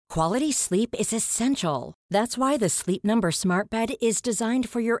Quality sleep is essential. That's why the Sleep Number Smart Bed is designed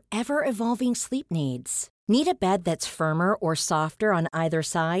for your ever-evolving sleep needs. Need a bed that's firmer or softer on either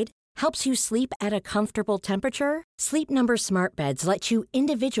side? Helps you sleep at a comfortable temperature? Sleep Number Smart Beds let you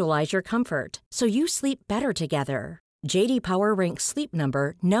individualize your comfort, so you sleep better together. J.D. Power ranks Sleep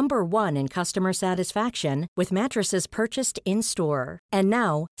Number number 1 in customer satisfaction with mattresses purchased in-store. And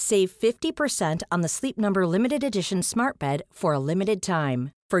now, save 50% on the Sleep Number Limited Edition Smart Bed for a limited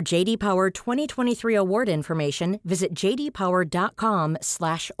time. For J.D. Power 2023 award information, visit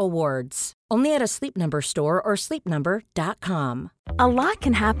jdpower.com/awards. Only at a Sleep Number store or sleepnumber.com. A lot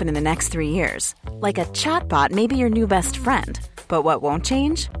can happen in the next 3 years. Like a chatbot may be your new best friend. But what won't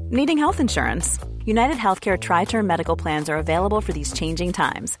change? Needing health insurance. United Healthcare Tri-Term Medical Plans are available for these changing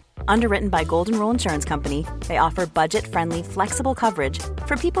times. Underwritten by Golden Rule Insurance Company, they offer budget-friendly, flexible coverage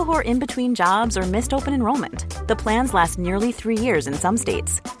for people who are in between jobs or missed open enrollment. The plans last nearly 3 years in some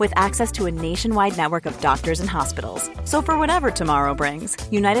states, with access to a nationwide network of doctors and hospitals. So for whatever tomorrow brings,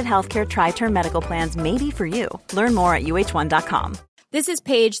 United Healthcare Tri-Term Medical Plans may be for you. Learn more at uh1.com. This is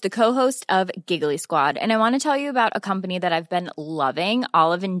Paige, the co-host of Giggly Squad, and I want to tell you about a company that I've been loving,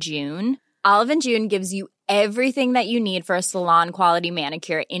 Olive & June. Olive & June gives you everything that you need for a salon-quality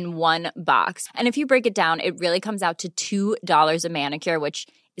manicure in one box. And if you break it down, it really comes out to $2 a manicure, which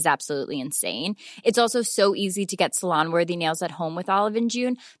is absolutely insane. It's also so easy to get salon-worthy nails at home with Olive &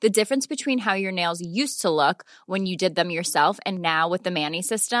 June. The difference between how your nails used to look when you did them yourself and now with the Mani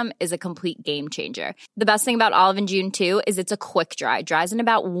system is a complete game changer. The best thing about Olive & June, too, is it's a quick dry. Dries in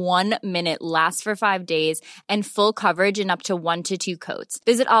about 1 minute, lasts for 5 days, and full coverage in up to 1 to 2 coats.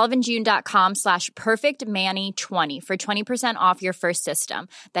 Visit oliveandjune.com/perfectmani20 for 20% off your first system.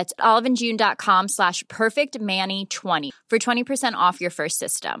 That's oliveandjune.com/perfectmani20 for 20% off your first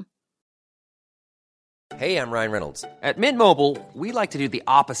system. Hey, I'm Ryan Reynolds. At Mint Mobile, we like to do the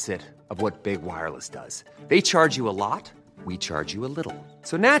opposite of what Big Wireless does. They charge you a lot, we charge you a little.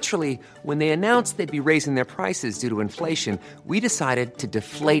 So naturally, when they announced they'd be raising their prices due to inflation, we decided to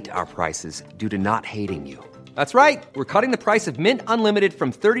deflate our prices due to not hating you. That's right. We're cutting the price of Mint Unlimited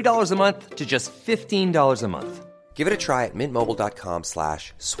from $30 a month to just $15 a month. Give it a try at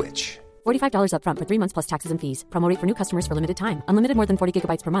mintmobile.com/switch. $45 up front for 3 months plus taxes and fees. Promo rate for new customers for limited time. Unlimited more than 40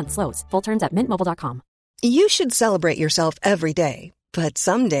 gigabytes per month. Slows full terms at mintmobile.com. You should celebrate yourself every day, but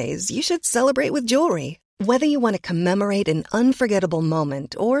some days you should celebrate with jewelry. Whether you want to commemorate an unforgettable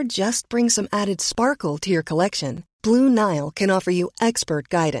moment or just bring some added sparkle to your collection, Blue Nile can offer you expert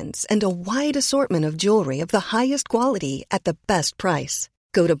guidance and a wide assortment of jewelry of the highest quality at the best price.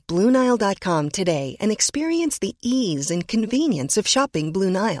 Go to BlueNile.com today and experience the ease and convenience of shopping Blue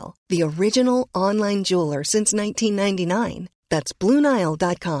Nile, the original online jeweler since 1999. That's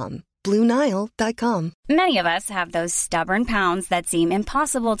BlueNile.com. BlueNile.com. Many of us have those stubborn pounds that seem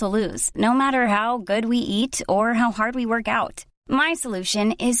impossible to lose, no matter how good we eat or how hard we work out. My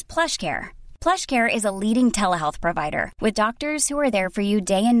solution is PlushCare. PlushCare is a leading telehealth provider with doctors who are there for you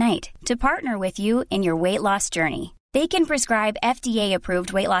day and night to partner with you in your weight loss journey. They can prescribe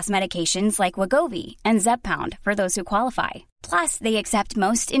FDA-approved weight loss medications like Wegovy and Zepbound for those who qualify. Plus, they accept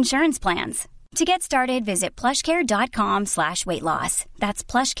most insurance plans. To get started, visit plushcare.com/weightloss. That's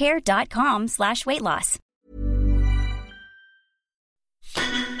plushcare.com/weightloss.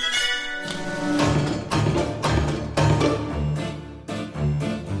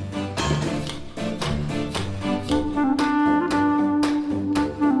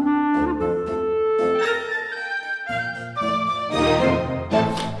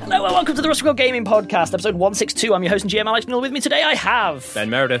 Hello and welcome to the Rusty Quill Gaming Podcast, episode 162. I'm your host and GM Alex Neal. With me today I have Ben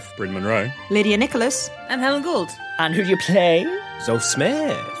Meredith, Bryn Monroe, Lydia Nicholas, and Helen Gould. And who do you play? Zolf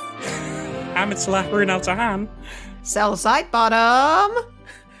Smith. Ahmed Salahri and Al-Tahan. Cell Side Bottom.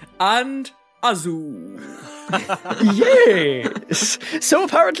 And Azu. Yes! So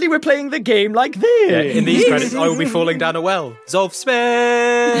apparently we're playing the game like this. Yeah, in these credits, I will be falling down a well. Zolf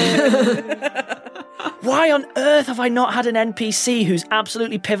Smith! Why on earth have I not had an NPC who's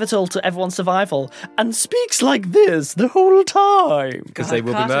absolutely pivotal to everyone's survival and speaks like this the whole time? Because they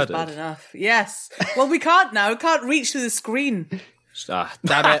will be murdered. Bad enough. Yes. Well, we can't now. We can't reach through the screen. Ah,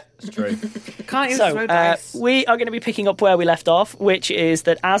 damn it. It's true. Can't even throw dice. We are going to be picking up where we left off, which is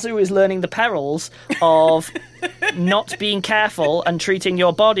that Azu is learning the perils of not being careful and treating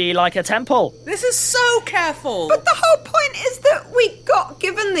your body like a temple. This is so careful. But the whole point is that we got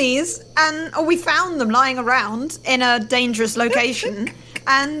given these, or we found them lying around in a dangerous location,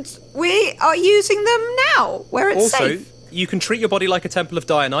 and we are using them now, where it's also, safe. You can treat your body like a temple of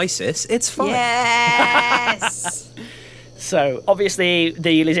Dionysus. It's fine. Yes. So, obviously,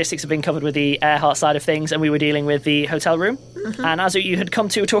 the logistics have been covered with the Earhart side of things, and we were dealing with the hotel room. Mm-hmm. And Azu, you had come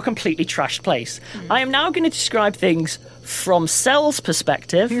to a completely trashed place. I am now going to describe things from Sel's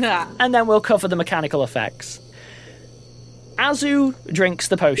perspective, and then we'll cover the mechanical effects. Azu drinks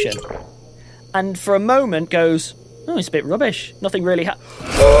the potion, and for a moment goes, oh, it's a bit rubbish. Nothing really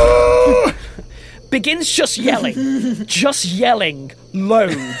begins just yelling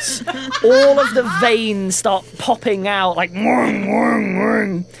loads. All of the veins start popping out like wong, wong,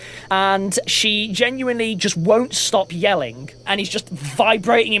 wong. And she genuinely just won't stop yelling, and he's just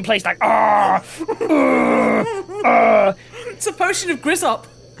vibrating in place like It's a potion of Grizzop.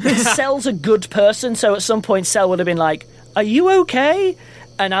 Sel's a good person, so at some point Sel would have been like, are you okay?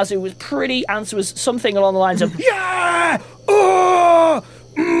 And as it was answer was something along the lines of yeah.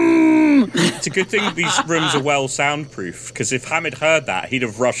 It's a good thing these rooms are well soundproof, because if Hamid heard that, he'd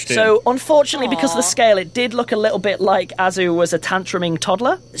have rushed in. So, unfortunately, because of the scale, it did look a little bit like Azu was a tantruming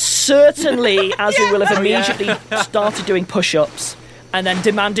toddler. Certainly, Azu will have immediately started doing push-ups, and then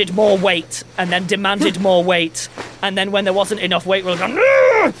demanded more weight, and then demanded more weight, and then when there wasn't enough weight, we'll have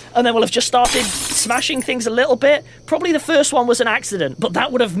gone, and then we'll have just started smashing things a little bit. Probably the first one was an accident, but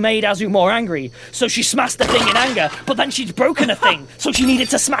that would have made Azu more angry. So she smashed the thing in anger, but then she'd broken a thing, so she needed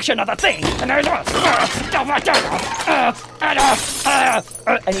to smash another thing. And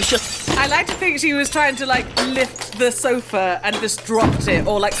he's just... I like to think she was trying to, like, lift the sofa and just dropped it,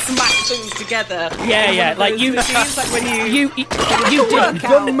 or, like, smash things together. Yeah, like you... Machines, like when you did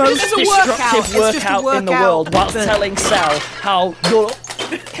the most destructive workout in the world whilst telling Sel how you're...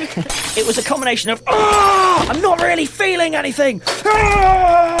 It was a combination of, I'm not really feeling anything.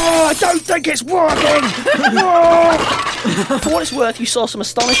 I don't think it's working. For what it's worth, you saw some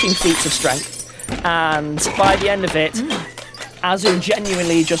astonishing feats of strength. And by the end of it, Azu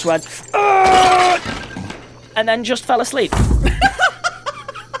genuinely just went, and then just fell asleep.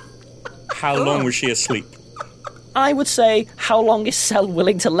 How long was she asleep? I would say, how long is Sel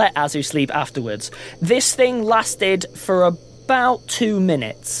willing to let Azu sleep afterwards? This thing lasted for about 2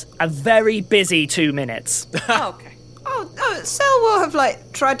 minutes. A very busy 2 minutes. Okay. Sel will have,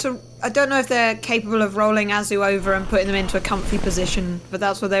 like, tried to... I don't know if they're capable of rolling Azu over and putting them into a comfy position, but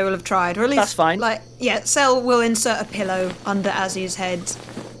that's what they will have tried. Or at least... That's fine. Like, yeah, Sel will insert a pillow under Azu's head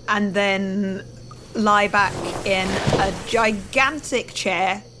and then lie back in a gigantic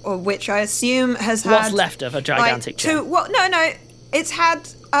chair, or which I assume has had... What's left of a gigantic chair? No, it's had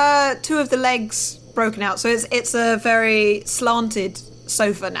 2 of the legs broken out, so it's a very slanted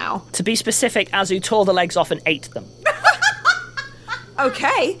sofa now. To be specific, Azu tore the legs off and ate them.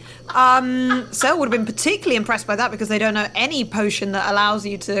 Okay. Sel would have been particularly impressed by that because they don't know any potion that allows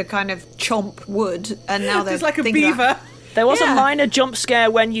you to kind of chomp wood, and now they're It's like a beaver. There was a minor jump scare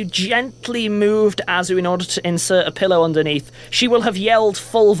when you gently moved Azu in order to insert a pillow underneath. She will have yelled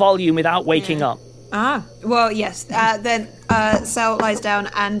full volume without waking up. Ah, well, yes. Then Sel lies down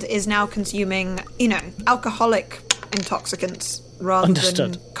and is now consuming, alcoholic intoxicants rather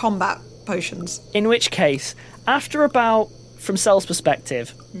than combat potions. In which case, after about, from Sel's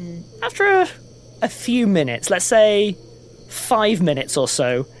perspective, after a few minutes, let's say 5 minutes or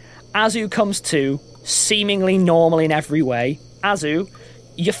so, Azu comes to, seemingly normal in every way. Azu,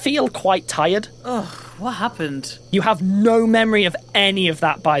 you feel quite tired. Ugh, what happened? You have no memory of any of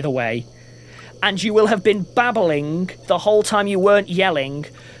that, by the way. And you will have been babbling the whole time you weren't yelling,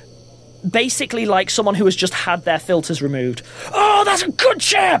 basically like someone who has just had their filters removed. Oh, that's a good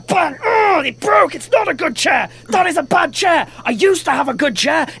chair, but it broke. It's not a good chair. That is a bad chair. I used to have a good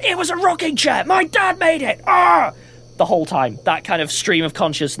chair. It was a rocking chair. My dad made it. The whole time. That kind of stream of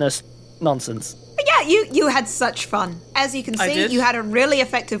consciousness nonsense. But yeah, you had such fun. As you can see, you had a really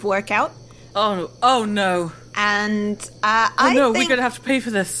effective workout. Oh no. And we're going to have to pay for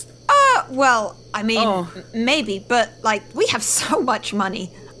this. Well, I mean, maybe, but, like, we have so much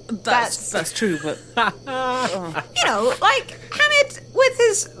money. That's true, but... like, Hamid, with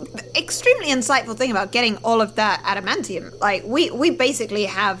his extremely insightful thing about getting all of that adamantium, like, we basically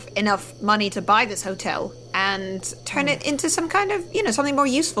have enough money to buy this hotel and turn it into some kind of, something more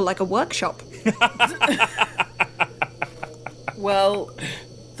useful, like a workshop. Well,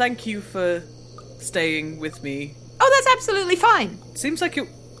 thank you for staying with me. Oh, that's absolutely fine. Seems like it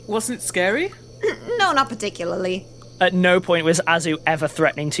wasn't scary. No, not particularly. At no point was Azu ever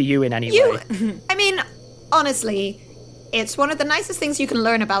threatening to you in any way. I mean, honestly, it's one of the nicest things you can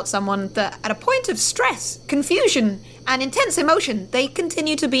learn about someone that at a point of stress, confusion, and intense emotion, they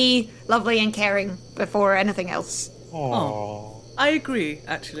continue to be lovely and caring before anything else. Oh, I agree,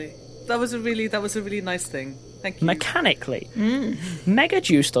 actually. That was a really nice thing. Thank you. Mechanically, Mega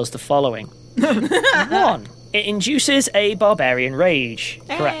Juice does the following. 1. It induces a barbarian rage.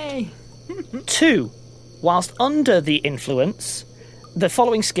 Correct. 2. Whilst under the influence, the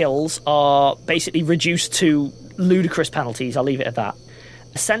following skills are basically reduced to ludicrous penalties. I'll leave it at that.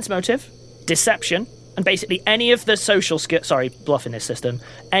 Sense motive, deception, and basically any of the social skills... Sorry, bluffing this system.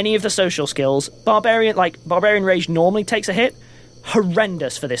 Any of the social skills. Barbarian Rage normally takes a hit.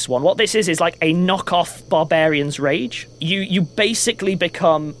 Horrendous for this one. What this is like a knockoff Barbarian's Rage. You basically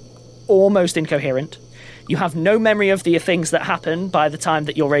become almost incoherent. You have no memory of the things that happen by the time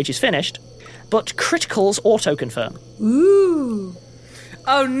that your rage is finished, but criticals auto-confirm. Ooh.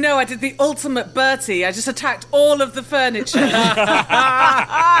 Oh no, I did the ultimate Bertie. I just attacked all of the furniture.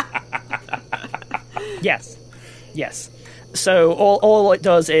 Yes. So all it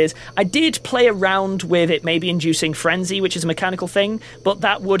does is, I did play around with it maybe inducing frenzy, which is a mechanical thing, but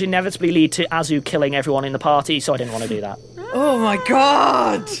that would inevitably lead to Azu killing everyone in the party, so I didn't want to do that. Oh my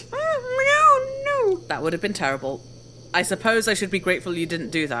god! No. That would have been terrible. I suppose I should be grateful you didn't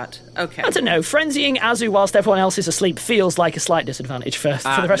do that. Okay. I don't know, frenzying Azu whilst everyone else is asleep feels like a slight disadvantage for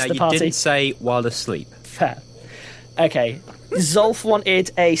the rest of the party. You didn't say while asleep. Fair. Okay. Zolf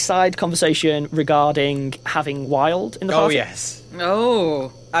wanted a side conversation regarding having Wild in the party. Oh, yes.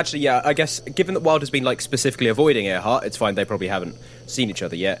 Oh. Actually, yeah, I guess, given that Wild has been, specifically avoiding Earhart, it's fine, they probably haven't seen each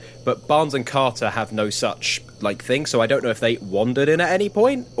other yet, but Barnes and Carter have no such, thing, so I don't know if they wandered in at any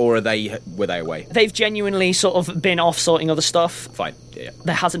point, or were they away? They've genuinely sort of been off sorting other stuff. Fine, yeah.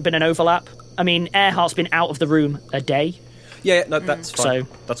 There hasn't been an overlap. I mean, Earhart's been out of the room a day. Yeah, no, that's fine.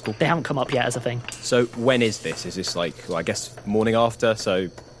 So that's cool. They haven't come up yet as a thing. So when is this? Is this I guess morning after? So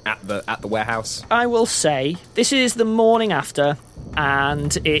at the warehouse? I will say this is the morning after,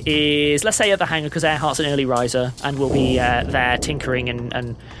 and it is, let's say, at the hangar, because Earhart's an early riser and will be there tinkering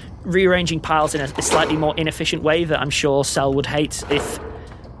and rearranging piles in a slightly more inefficient way that I'm sure Cell would hate if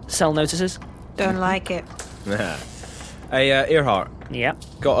Cell notices. Don't like it. Hey, Earhart. Yeah.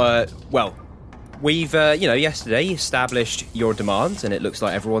 Got we've, yesterday established your demands, and it looks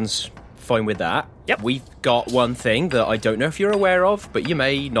like everyone's fine with that. Yep. We've got one thing that I don't know if you're aware of, but you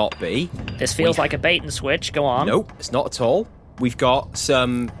may not be. This feels like a bait and switch. Go on. Nope, it's not at all. We've got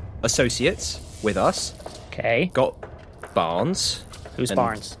some associates with us. Okay. Got Barnes. Who's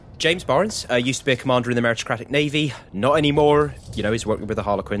Barnes? James Barnes. Used to be a commander in the Meritocratic Navy. Not anymore. He's working with the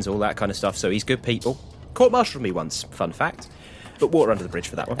Harlequins, all that kind of stuff, so he's good people. Court-martialed me once, fun fact. But water under the bridge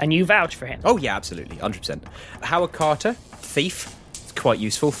for that one. And you vouch for him? Oh, yeah, absolutely, 100%. Howard Carter, thief. It's quite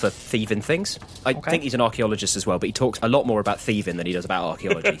useful for thieving things. I think he's an archaeologist as well, but he talks a lot more about thieving than he does about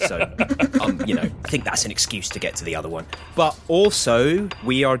archaeology, so, I think that's an excuse to get to the other one. But also,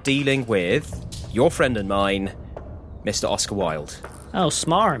 we are dealing with your friend and mine, Mr. Oscar Wilde. Oh,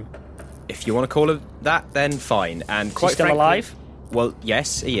 Smarm. If you want to call him that, then fine. And quite still frankly, alive? Well,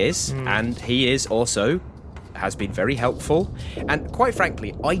 yes, he is. And he is also... has been very helpful, and quite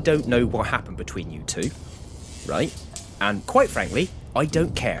frankly, I don't know what happened between you two, right? And quite frankly, I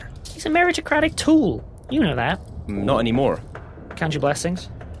don't care. He's a meritocratic tool. You know that. Not anymore. Count your blessings.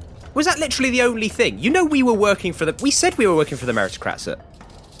 Was that literally the only thing? We were working for we said we were working for the meritocrats,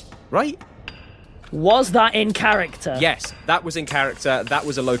 right? Was that in character? Yes, that was in character. That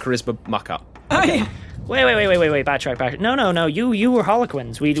was a low charisma muck-up. Okay. Wait, backtrack. No, you were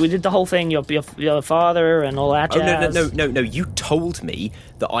Harlequins. We did the whole thing, your father and all that jazz. No, you told me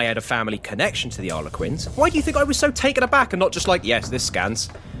that I had a family connection to the Harlequins. Why do you think I was so taken aback and not just yes, this scans?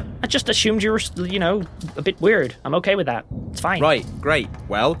 I just assumed you were, a bit weird. I'm okay with that. It's fine. Right, great.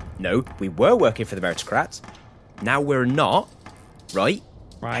 Well, no, we were working for the meritocrats. Now we're not, right?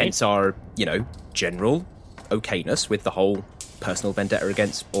 Right. Hence our, general okayness with the whole personal vendetta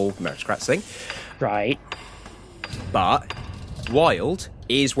against all meritocrats thing. Right. But Wilde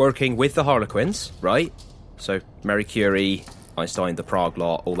is working with the Harlequins, right? So Marie Curie, Einstein, the Prague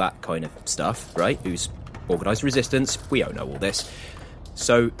Law, all that kind of stuff, right? Who's organised resistance. We all know all this.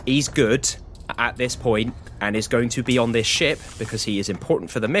 So he's good at this point and is going to be on this ship because he is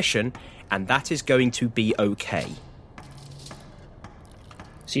important for the mission, and that is going to be okay.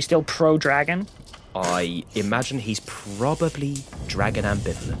 Is he still pro-dragon? I imagine he's probably dragon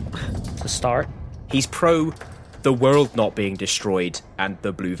ambivalent. To start. He's pro the world not being destroyed and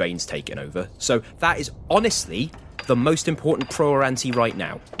the blue veins taken over. So that is honestly the most important pro or anti right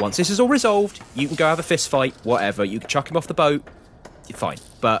now. Once this is all resolved, you can go have a fist fight, whatever. You can chuck him off the boat. You're fine.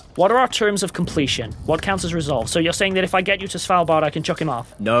 But what are our terms of completion? What counts as resolved? So you're saying that if I get you to Svalbard, I can chuck him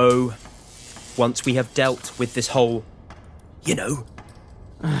off? No. Once we have dealt with this whole,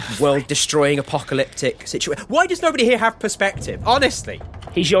 world-destroying apocalyptic situation. Why does nobody here have perspective? Honestly.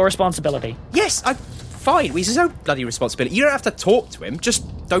 He's your responsibility. Yes, fine. He's his own bloody responsibility. You don't have to talk to him. Just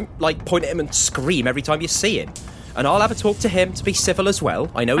don't point at him and scream every time you see him. And I'll have a talk to him to be civil as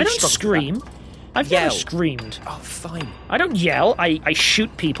well. I know I he's don't scream. I've never screamed. Oh, fine. I don't yell. I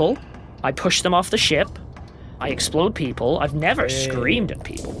shoot people. I push them off the ship. I explode people. I've never screamed at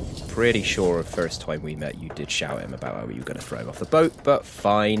people. Pretty sure the first time we met you did shout at him about how you were going to throw him off the boat, but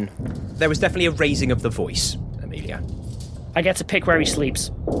fine. There was definitely a raising of the voice, Amelia. I get to pick where he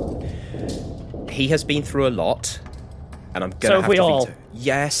sleeps. He has been through a lot, and I'm going to So have have we to all. veto.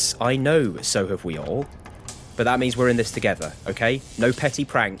 Yes, I know, so have we all. But that means we're in this together, okay? No petty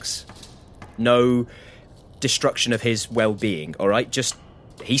pranks. No destruction of his well-being, all right? Just,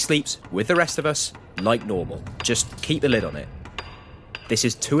 he sleeps with the rest of us like normal. Just keep the lid on it. This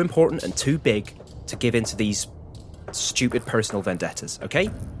is too important and too big to give in to these stupid personal vendettas, okay?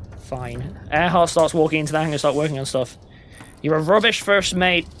 Fine. Earhart starts walking into the hangar and start working on stuff. You're a rubbish first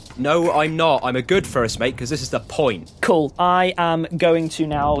mate. No, I'm not. I'm a good first mate, because this is the point. Cool. I am going to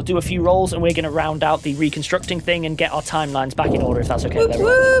now do a few rolls, and we're going to round out the reconstructing thing and get our timelines back in order, if that's okay with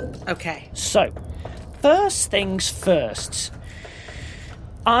everyone. Okay. So, first things first.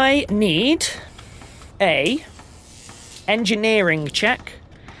 I need a engineering check.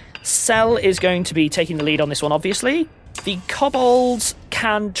 Cell is going to be taking the lead on this one, obviously. The kobolds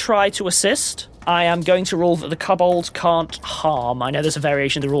can try to assist. I am going to rule that the kobolds can't harm. I know there's a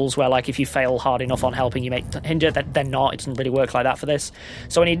variation of the rules where, like, if you fail hard enough on helping, you make hinder. They're not. It doesn't really work like that for this.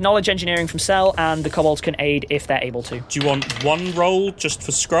 So I need knowledge engineering from Cell, and the kobolds can aid if they're able to. Do you want one roll just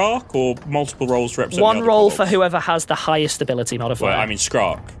for Skrark, or multiple rolls representing One other roll kobolds? for whoever has the highest ability modifier. Well, I mean,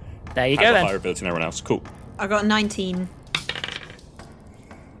 Skrark. There you has go, a then. higher ability than everyone else. Cool. I got 19.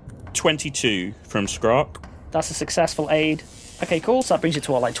 22 from Skrark. That's a successful aid. Okay, cool. So that brings you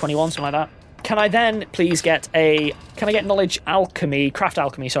to, what, like 21, something like that? Can I then please get knowledge alchemy, craft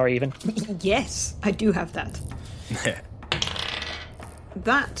alchemy, sorry, even? Yes, I do have that.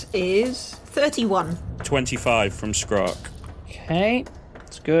 That is 31. 25 from Skrark. Okay,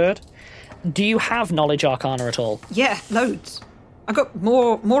 that's good. Do you have knowledge arcana at all? Yeah, loads. I got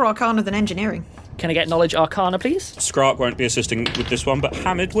more arcana than engineering. Can I get knowledge arcana, please? Skrark won't be assisting with this one, but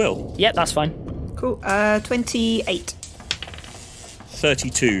Hamid will. Yep, that's fine. Cool. 28.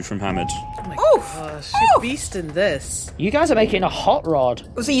 32 from Hamid. Oh my gosh, you're beasting this. You guys are making a hot rod.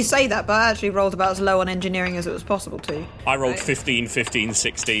 Well, so you say that, but I actually rolled about as low on engineering as it was possible to. I rolled 15, 15,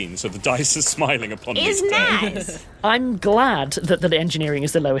 16, so the dice are smiling upon me. It's nice. I'm glad that the engineering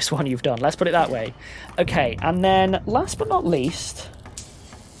is the lowest one you've done. Let's put it that way. Okay, and then last but not least...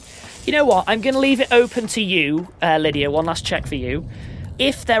 You know what? I'm going to leave it open to you, Lydia. One last check for you.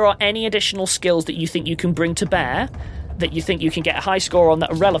 If there are any additional skills that you think you can bring to bear, that you think you can get a high score on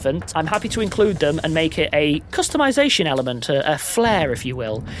that are relevant, I'm happy to include them and make it a customization element, a flair, if you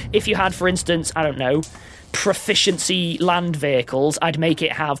will. If you had, for instance, I don't know, proficiency land vehicles, I'd make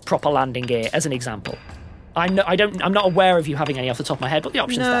it have proper landing gear, as an example. I'm not aware of you having any off the top of my head, but the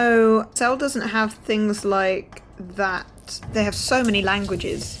option's there. No, Cell doesn't have things like that. They have so many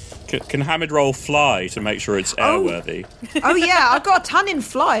languages. Can Hamid roll fly to make sure it's airworthy? Oh yeah, I've got a ton in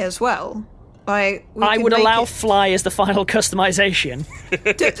fly as well. Like, I would allow fly as the final customization.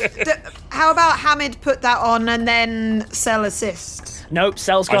 How about Hamid put that on and then Cell assist? Nope,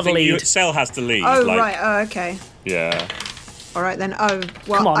 Cell's got the lead. Cell has the lead. Oh, right. Oh, okay. Yeah. All right, then. Oh,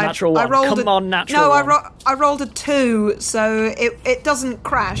 well, Come on, natural one. Come on, natural one. No, I rolled a 2, so it doesn't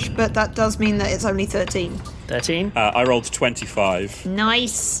crash, but that does mean that it's only 13. 13? I rolled 25.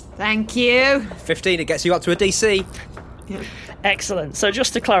 Nice. Thank you. 15, it gets you up to a DC. Yeah. Excellent. So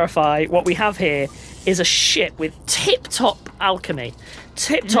just to clarify, what we have here is a ship with tip-top alchemy,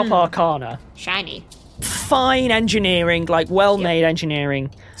 tip-top arcana. Shiny. Fine engineering, like well-made engineering.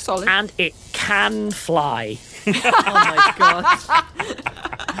 Solid. And it can fly. Oh my god.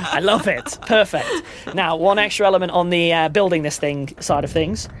 I love it. Perfect. Now, one extra element on the building this thing side of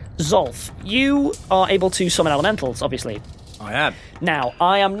things. Zolf, you are able to summon elementals, obviously. I am. Now,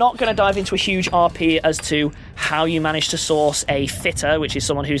 I am not going to dive into a huge RP as to how you manage to source a fitter, which is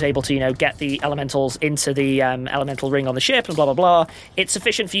someone who's able to, get the elementals into the elemental ring on the ship and blah, blah, blah. It's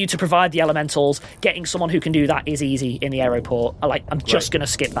sufficient for you to provide the elementals. Getting someone who can do that is easy in the aeroport. I'm just going to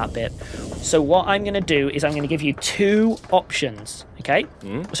skip that bit. So what I'm going to do is I'm going to give you 2 options, okay?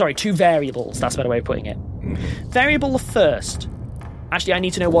 Sorry, 2 variables. That's a better way of putting it. Variable first. Actually, I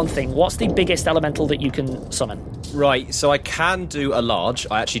need to know one thing. What's the biggest elemental that you can summon? Right, so I can do a large.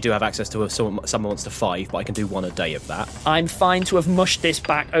 I actually do have access to someone wants to 5, but I can do 1 a day of that. I'm fine to have mushed this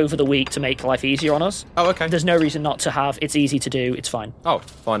back over the week to make life easier on us. Oh, okay. There's no reason not to have. It's easy to do. It's fine. Oh,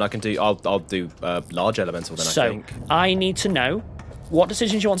 fine. I can do. I'll do large elemental then. So, I think. I need to know what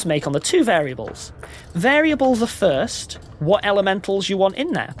decisions you want to make on the 2 variables. Variable the first, what elementals you want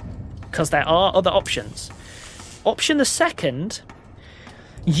in there, because there are other options. Option the second,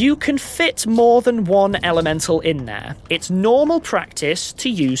 you can fit more than 1 elemental in there. It's normal practice to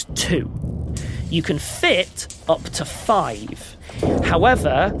use 2. You can fit up to 5.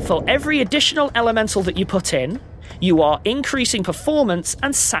 However, for every additional elemental that you put in, you are increasing performance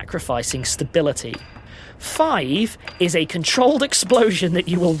and sacrificing stability. 5 is a controlled explosion that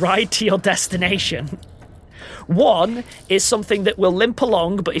you will ride to your destination. 1 is something that will limp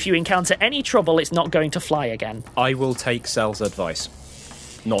along, but if you encounter any trouble, it's not going to fly again. I will take Cell's advice,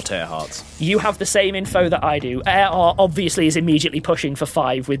 not Earhart's. You have the same info that I do. Earhart obviously is immediately pushing for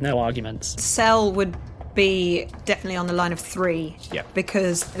 5 with no arguments. Cell would be definitely on the line of 3. Yeah.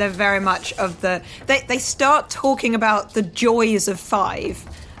 Because they're very much of the... They start talking about the joys of 5,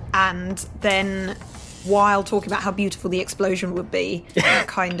 and then while talking about how beautiful the explosion would be,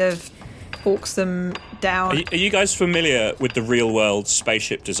 kind of walks them down. Are you guys familiar with the real-world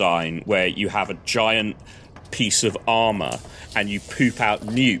spaceship design where you have a giant piece of armour and you poop out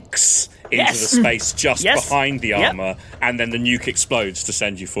nukes into the space just behind the armour, and then the nuke explodes to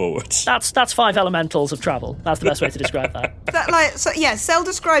send you forward? That's 5 elementals of travel. That's the best way to describe that. Cell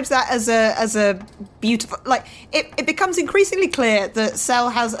describes that as a beautiful... It becomes increasingly clear that Cell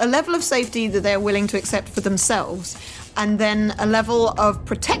has a level of safety that they're willing to accept for themselves, and then a level of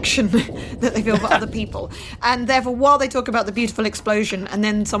protection that they feel for other people. And therefore, while they talk about the beautiful explosion, and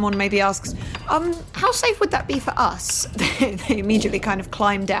then someone maybe asks, how safe would that be for us? They immediately kind of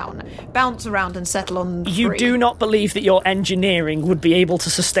climb down, bounce around and settle on 3. You do not believe that your engineering would be able to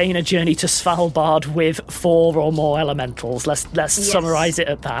sustain a journey to Svalbard with 4 or more elementals. Let's summarise it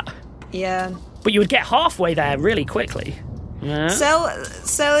at that. Yeah. But you would get halfway there really quickly. Yeah.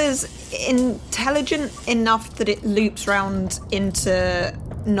 Cell is intelligent enough that it loops round into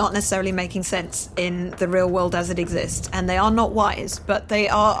not necessarily making sense in the real world as it exists, and they are not wise, but they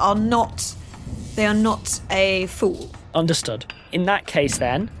are not a fool. Understood. In that case,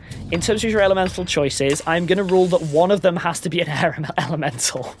 then, in terms of your elemental choices, I'm going to rule that one of them has to be an air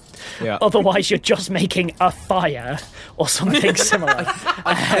elemental. Yeah. Otherwise, you're just making a fire or something similar.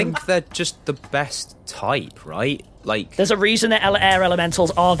 I think they're just the best type, right? There's a reason that air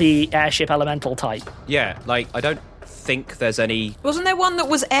elementals are the airship elemental type. Yeah, I don't think there's any... Wasn't there one that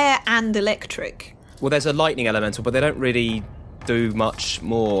was air and electric? Well, there's a lightning elemental, but they don't really do much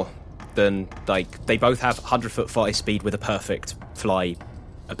more than, they both have 100-foot fly speed with a perfect fly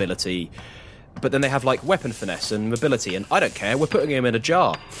ability, but then they have, weapon finesse and mobility, and I don't care, we're putting him in a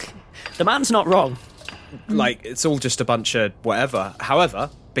jar. The man's not wrong. It's all just a bunch of whatever. However,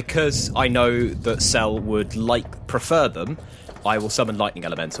 because I know that Cell would prefer them, I will summon lightning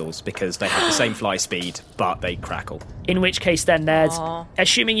elementals because they have the same fly speed, but they crackle. In which case, then, there's...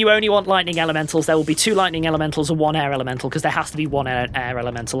 Assuming you only want lightning elementals, there will be 2 lightning elementals and 1 air elemental, because there has to be 1 air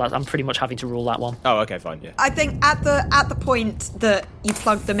elemental. I'm pretty much having to rule that one. Oh, okay, fine, yeah. I think at the point that you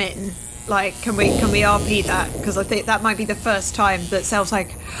plug them in, can we RP that? Because I think that might be the first time that Cell's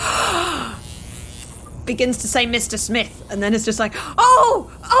begins to say Mr. Smith, and then it's just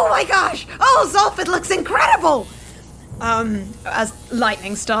oh my gosh, Zolfid looks incredible! As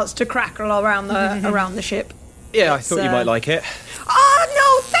lightning starts to crackle around the ship. Yeah, I thought you might like it. Oh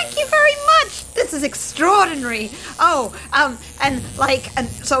no, thank you very much! This is extraordinary. And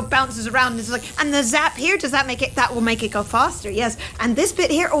so it bounces around and it's and the zap here, does that make it, that will make it go faster, yes. And this bit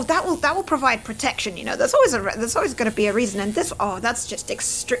here, that will provide protection, there's always going to be a reason. And this, that's just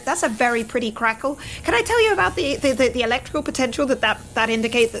that's a very pretty crackle. Can I tell you about the electrical potential that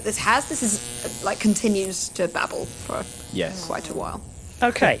indicates that this has? This is, continues to babble for quite a while.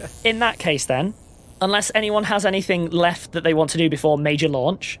 Okay, in that case then, unless anyone has anything left that they want to do before major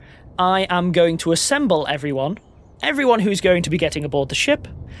launch, I am going to assemble everyone who's going to be getting aboard the ship,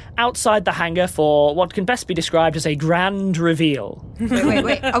 outside the hangar for what can best be described as a grand reveal.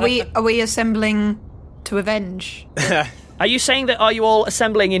 Wait. Are we assembling to avenge? Are you saying that, are you all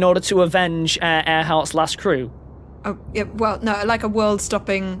assembling in order to avenge Earhart's last crew? Oh, yeah, well, no, a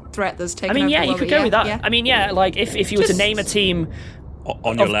world-stopping threat that's taken over. You could go with that. Yeah. If you were to name a team...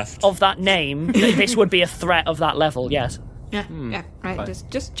 On your left. Of that name, this would be a threat of that level, yes. Yeah, right. Fine.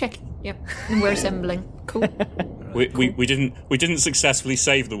 Just checking. Yep. And we're assembling. Cool. We didn't successfully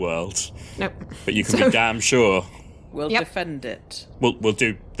save the world. Nope. But you can be damn sure we'll defend it. We'll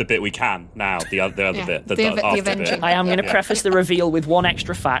do the bit we can now. The other bit. The after bit. I am going to preface the reveal with one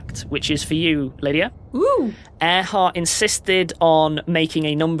extra fact, which is for you, Lydia. Ooh. Earhart insisted on making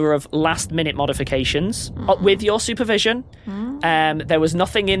a number of last-minute modifications with your supervision. There was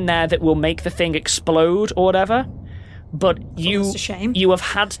nothing in there that will make the thing explode or whatever. but you Almost a shame. you have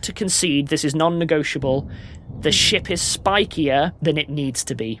had to concede this is non-negotiable. The ship is spikier than it needs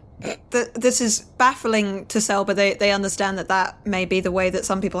to be. This is baffling to Sel, but they understand that may be the way that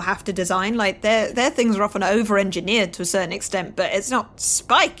some people have to design. Like, their things are often over-engineered to a certain extent, but it's not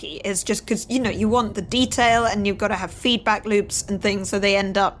spiky. It's just because, you want the detail and you've got to have feedback loops and things, so they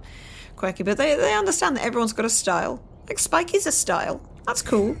end up quirky. But they understand that everyone's got a style. Like, spiky's a style. That's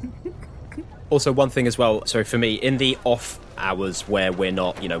cool. Also, one thing as well, so for me, in the off hours where we're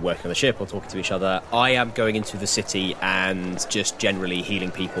not, working on the ship or talking to each other, I am going into the city and just generally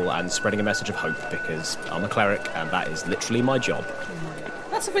healing people and spreading a message of hope, because I'm a cleric and that is literally my job.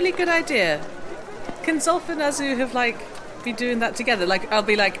 That's a really good idea. Can Zolf and Azu have, be doing that together? I'll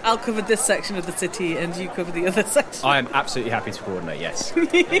be I'll cover this section of the city and you cover the other section. I am absolutely happy to coordinate, yes.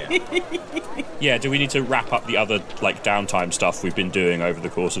 Yeah, do we need to wrap up the other, downtime stuff we've been doing over the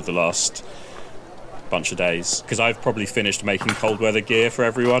course of the last bunch of days? Because I've probably finished making cold weather gear for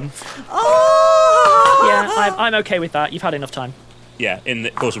everyone. Oh! Yeah, I'm okay with that. You've had enough time. Yeah, in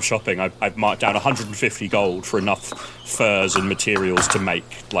the course of shopping, I've marked down 150 gold for enough furs and materials to make,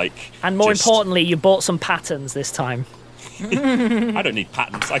 And more importantly, you bought some patterns this time. I don't need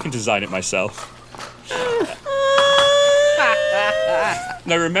patterns. I can design it myself.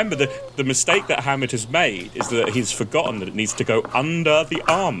 Now, remember, the mistake that Hamid has made is that he's forgotten that it needs to go under the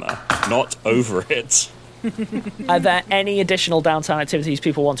armour, not over it. Are there any additional downtime activities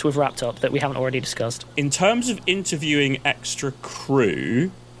people want to have wrapped up that we haven't already discussed? In terms of interviewing extra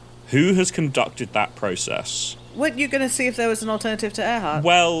crew, who has conducted that process? Weren't you going to see if there was an alternative to Earhart?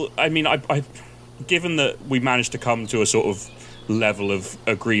 Well, I mean, I given that we managed to come to a sort of level of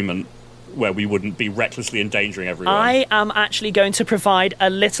agreement where we wouldn't be recklessly endangering everyone. I am actually going to provide a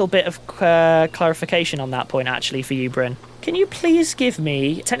little bit of clarification on that point, actually, for you, Bryn. Can you please give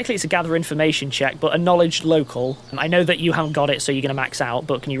me, technically it's a gather information check, but a knowledge local. I know that you haven't got it, so you're going to max out,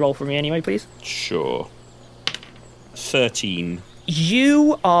 but can you roll for me anyway, please? Sure. 13.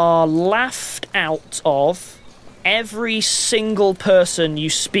 You are laughed out of every single person you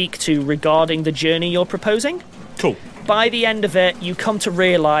speak to regarding the journey you're proposing. Cool. By the end of it, you come to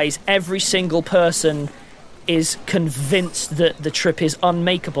realise every single person is convinced that the trip is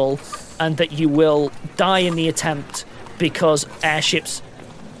unmakeable and that you will die in the attempt because airships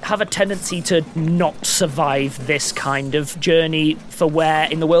have a tendency to not survive this kind of journey for where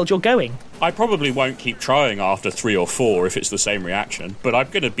in the world you're going. I probably won't keep trying after 3 or 4 if it's the same reaction, but I'm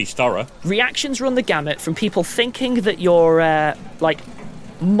going to be thorough. Reactions run the gamut from people thinking that you're,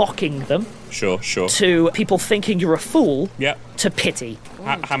 mocking them. Sure. To people thinking you're a fool. Yep. To pity.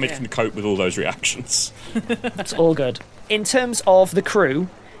 Hamid can cope with all those reactions. It's all good. In terms of the crew,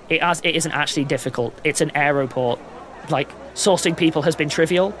 it isn't actually difficult. It's an aeroport. Sourcing people has been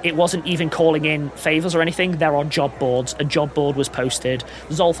trivial. It wasn't even calling in favours or anything. There are job boards. A job board was posted.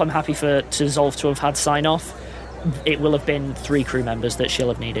 Zolf, I'm happy for Zolf to have had sign-off. It will have been 3 crew members that she'll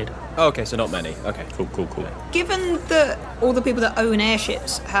have needed. Okay, so not many. Okay, cool. Given that all the people that own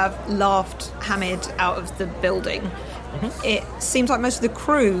airships have laughed Hamid out of the building, it seems like most of the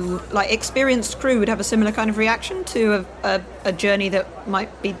crew, experienced crew, would have a similar kind of reaction to a journey that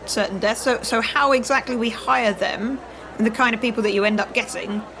might be certain death. So how exactly we hire them and the kind of people that you end up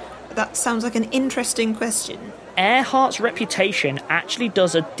getting, that sounds like an interesting question. Earhart's reputation actually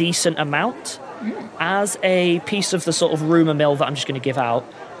does a decent amount. As a piece of the sort of rumour mill that I'm just going to give out,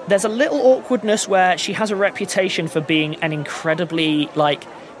 there's a little awkwardness where she has a reputation for being an incredibly,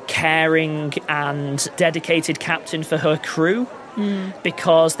 caring and dedicated captain for her crew,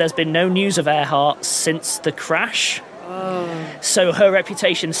 because there's been no news of Earhart since the crash. So her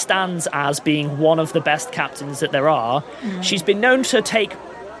reputation stands as being one of the best captains that there are. She's been known to take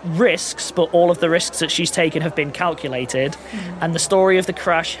risks, but all of the risks that she's taken have been calculated, and the story of the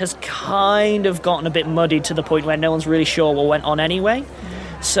crash has kind of gotten a bit muddied to the point where no one's really sure what went on anyway.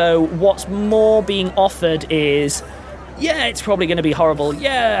 So what's more being offered is, yeah, it's probably going to be horrible,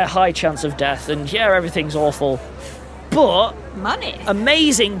 yeah, high chance of death, and yeah, everything's awful, but money,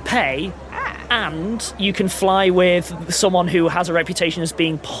 amazing pay, and you can fly with someone who has a reputation as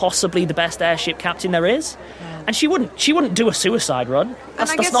being possibly the best airship captain there is. And she wouldn't do a suicide run.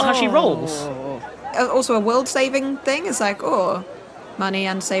 That's not how she rolls. Also, a world-saving thing is money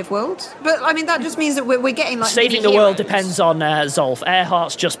and save world. But I mean, that just means that we're getting saving the world depends on Zolf.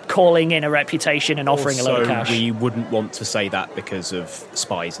 Earhart's just calling in a reputation and offering a load of cash. We wouldn't want to say that because of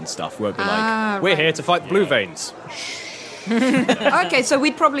spies and stuff. We'll be we're here to fight the Blue Veins. Okay, so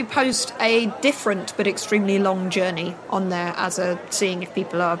we'd probably post a different but extremely long journey on there as seeing if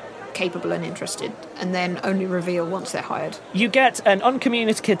people are capable and interested, and then only reveal once they're hired. You get an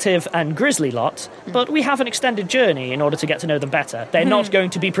uncommunicative and grisly lot, but we have an extended journey in order to get to know them better. They're not going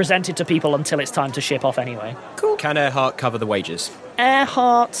to be presented to people until it's time to ship off anyway. Cool. Can Earhart cover the wages?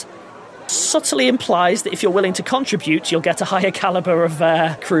 Earhart subtly implies that if you're willing to contribute, you'll get a higher caliber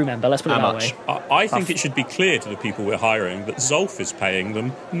of crew member. Let's put it that way. I think it should be clear to the people we're hiring that Zolf is paying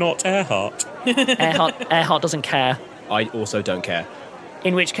them, not Earhart. Earhart doesn't care. I also don't care.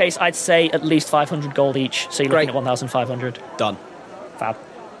 In which case, I'd say at least 500 gold each, so you're looking at 1,500. Done. Fab.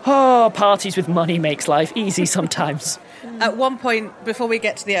 Oh, parties with money makes life easy sometimes. At one point, before we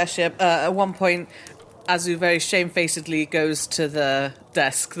get to the airship, Azu very shamefacedly goes to the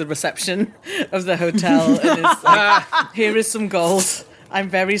desk, the reception of the hotel, and is like, here is some gold. I'm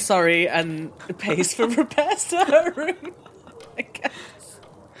very sorry, and pays for repairs to her room, I guess.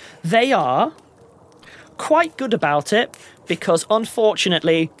 They are quite good about it, because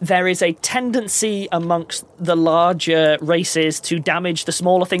unfortunately there is a tendency amongst the larger races to damage the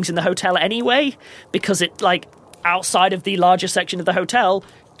smaller things in the hotel anyway, because it, like, outside of the larger section of the hotel,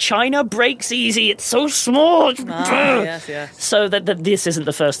 China breaks easy. It's so small. Yes. So that this isn't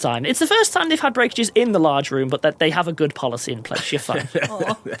the first time. It's the first time they've had breakages in the large room, but that they have a good policy in place. You're fine.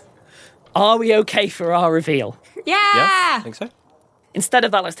 Are we okay for our reveal? Yeah! I think so. Instead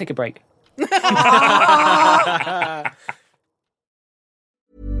of that, let's take a break.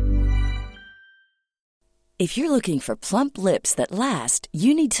 If you're looking for plump lips that last,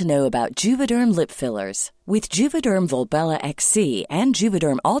 you need to know about Juvederm lip fillers. With Juvederm Volbella XC and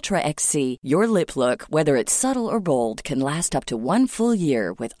Juvederm Ultra XC, your lip look, whether it's subtle or bold, can last up to 1 full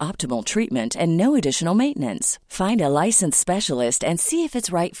year with optimal treatment and no additional maintenance. Find a licensed specialist and see if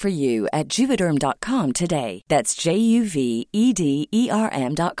it's right for you at Juvederm.com today. That's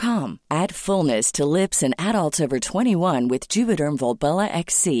JUVEDERM.com. Add fullness to lips in adults over 21 with Juvederm Volbella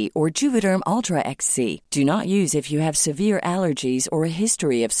XC or Juvederm Ultra XC. Do not use if you have severe allergies or a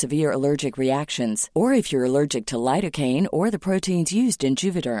history of severe allergic reactions, or if you're allergic to lidocaine or the proteins used in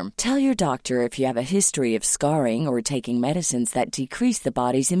Juvederm. Tell your doctor if you have a history of scarring or taking medicines that decrease the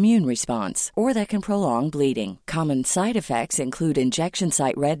body's immune response or that can prolong bleeding. Common side effects include injection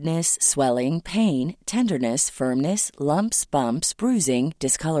site redness, swelling, pain, tenderness, firmness, lumps, bumps, bruising,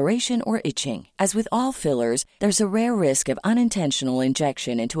 discoloration, or itching. As with all fillers, there's a rare risk of unintentional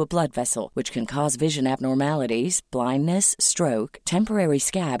injection into a blood vessel, which can cause vision abnormalities, blindness, stroke, temporary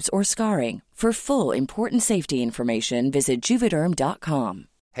scabs, or scarring. For full, important safety information, visit Juvederm.com.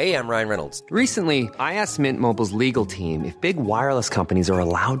 Hey, I'm Ryan Reynolds. Recently, I asked Mint Mobile's legal team if big wireless companies are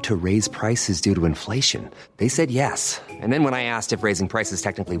allowed to raise prices due to inflation. They said yes. And then when I asked if raising prices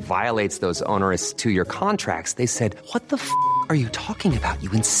technically violates those onerous 2-year contracts, they said, what the f*** are you talking about,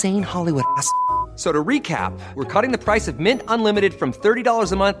 you insane Hollywood ass f- So to recap, we're cutting the price of Mint Unlimited from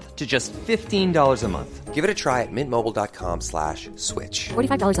 $30 a month to just $15 a month. Give it a try at mintmobile.com/switch.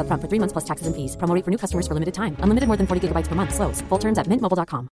 $45 up front for 3 months plus taxes and fees. Promo rate for new customers for limited time. Unlimited more than 40 gigabytes per month. Slows full terms at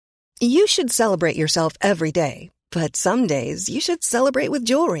mintmobile.com. You should celebrate yourself every day, but some days you should celebrate with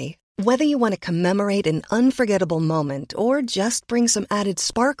jewelry. Whether you want to commemorate an unforgettable moment or just bring some added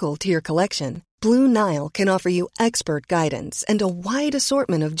sparkle to your collection, Blue Nile can offer you expert guidance and a wide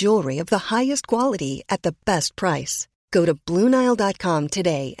assortment of jewelry of the highest quality at the best price. Go to BlueNile.com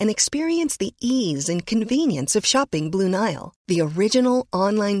today and experience the ease and convenience of shopping Blue Nile, the original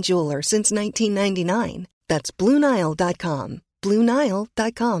online jeweler since 1999. That's BlueNile.com.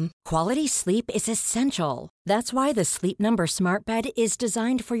 BlueNile.com. Quality sleep is essential. That's why the Sleep Number Smart Bed is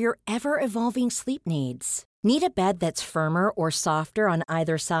designed for your ever-evolving sleep needs. Need a bed that's firmer or softer on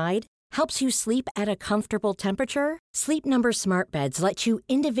either side? Helps you sleep at a comfortable temperature? Sleep Number Smart Beds let you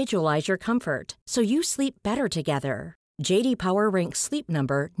individualize your comfort, so you sleep better together. J.D. Power ranks Sleep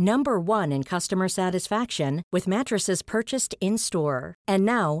Number number 1 in customer satisfaction with mattresses purchased in-store. And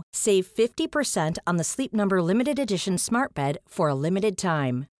now, save 50% on the Sleep Number Limited Edition Smart Bed for a limited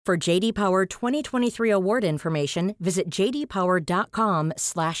time. For J.D. Power 2023 award information, visit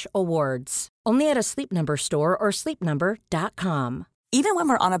jdpower.com/awards. Only at a Sleep Number store or sleepnumber.com. Even when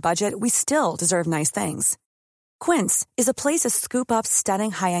we're on a budget, we still deserve nice things. Quince is a place to scoop up stunning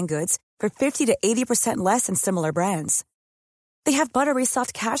high-end goods for 50 to 80% less than similar brands. They have buttery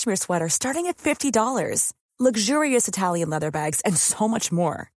soft cashmere sweaters starting at $50, luxurious Italian leather bags, and so much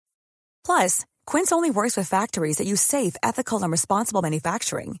more. Plus, Quince only works with factories that use safe, ethical, and responsible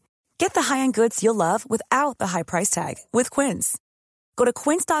manufacturing. Get the high-end goods you'll love without the high price tag with Quince. Go to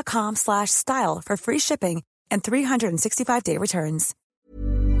quince.com/style for free shipping and 365-day returns.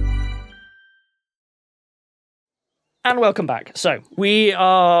 And welcome back. So, we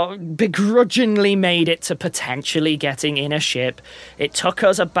are begrudgingly made it to potentially getting in a ship. It took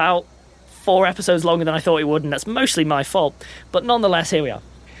us about 4 episodes longer than I thought it would, and that's mostly my fault. But nonetheless, here we are.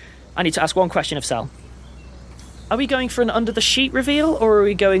 I need to ask one question of Sel. Are we going for an under-the-sheet reveal, or are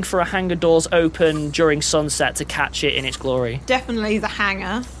we going for a hangar doors open during sunset to catch it in its glory? Definitely the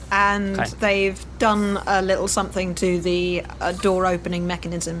hangar, and they've done a little something to the door opening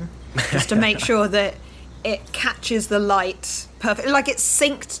mechanism just to make sure that it catches the light perfectly, like it's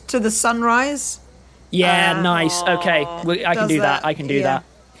synced to the sunrise. Yeah, nice. Okay, I can do that. I can do that.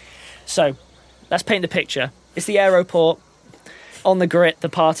 So, let's paint the picture. It's the aeroport. On the grid, the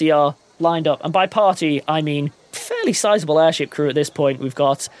party are lined up. And by party, I mean fairly sizable airship crew at this point. We've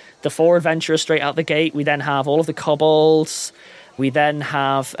got the 4 adventurers straight out the gate. We then have all of the kobolds. We then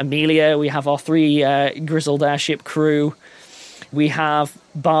have Amelia. We have our 3 grizzled airship crew. We have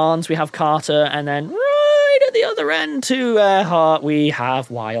Barnes. We have Carter. And then right at the other end to Earhart, we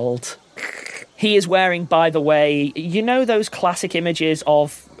have Wild. He is wearing, by the way, you know those classic images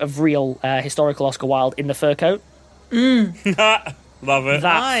of real historical Oscar Wilde in the fur coat? Love it.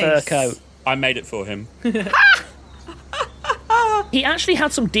 That fur coat. I made it for him. He actually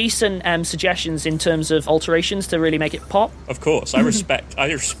had some decent suggestions in terms of alterations to really make it pop. Of course, I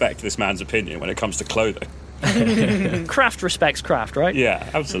respect this man's opinion when it comes to clothing. Craft respects craft, right? Yeah,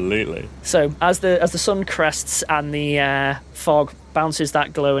 absolutely. So as the sun crests and the fog bounces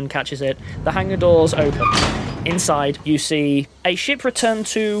that glow and catches it, the hangar doors open. Inside, you see a ship return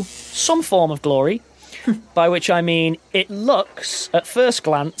to some form of glory, by which I mean it looks, at first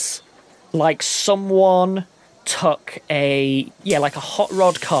glance, like someone took like a hot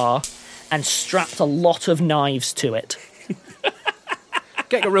rod car and strapped a lot of knives to it.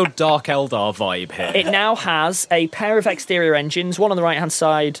 Getting a real Dark Eldar vibe here. It now has a pair of exterior engines, one on the right-hand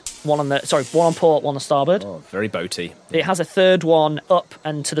side, one on port, one on starboard. Oh, very boaty. It has a third one up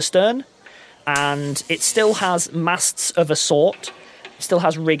and to the stern, and it still has masts of a sort. It still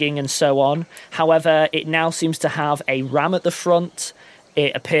has rigging and so on. However, it now seems to have a ram at the front.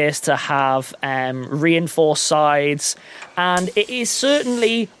 It appears to have reinforced sides, and it is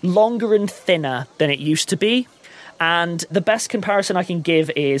certainly longer and thinner than it used to be. And the best comparison I can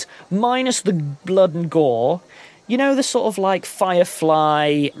give is, minus the blood and gore, you know, the sort of like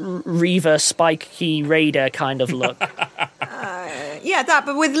Firefly, Reaver, Spiky Raider kind of look. Yeah, that,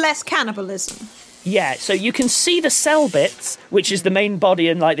 but with less cannibalism. Yeah, so you can see the cell bits, which is the main body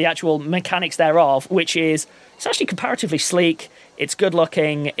and like the actual mechanics thereof, which is, it's actually comparatively sleek. It's good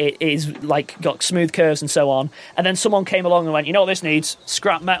looking. It is like got smooth curves and so on. And then someone came along and went, you know what this needs?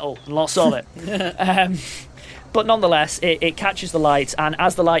 Scrap metal and lots of it. But nonetheless, it catches the light, and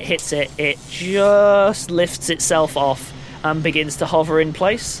as the light hits it, it just lifts itself off and begins to hover in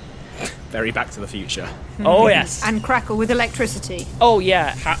place. Very Back to the Future. Oh, yes. And crackle with electricity. Oh,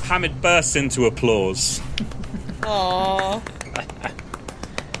 yeah. Hamid bursts into applause. Aww.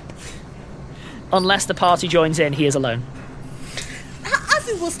 Unless the party joins in, he is alone.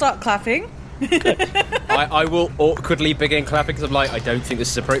 Azu will start clapping. I will awkwardly begin clapping because I'm like, I don't think this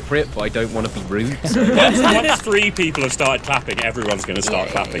is appropriate, but I don't want to be rude. So. Once 3 people have started clapping, everyone's going to start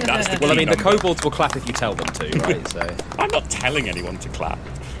clapping. That's the well, I mean, number. the kobolds will clap if you tell them to, right? So I'm not telling anyone to clap.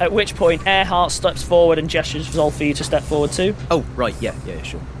 At which point, Earhart steps forward and gestures for Zolf for you to step forward too. Oh, right, yeah,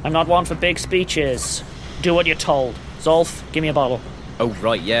 sure. I'm not one for big speeches. Do what you're told. Zolf, give me a bottle. Oh,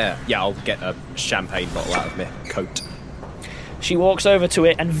 right, yeah. Yeah, I'll get a champagne bottle out of my coat. She walks over to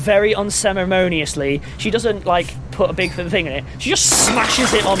it and very unceremoniously, she doesn't like put a big thing in it, she just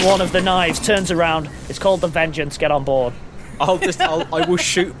smashes it on one of the knives, turns around, it's called the Vengeance, get on board. I will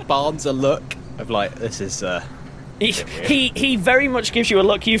shoot Barnes a look of like, this is He very much gives you a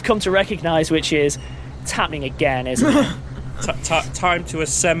look you've come to recognise, which is, it's happening again, isn't it? Time to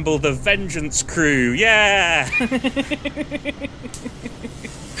assemble the Vengeance crew, yeah!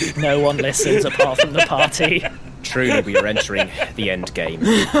 No one listens apart from the party. Truly, we are entering the end game.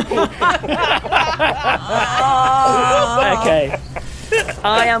 Okay.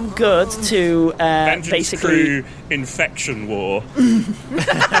 I am good to Vengeance basically... crew infection war.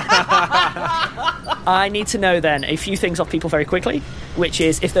 I need to know then a few things off people very quickly, which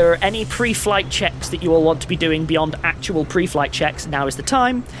is if there are any pre-flight checks that you all want to be doing beyond actual pre-flight checks, now is the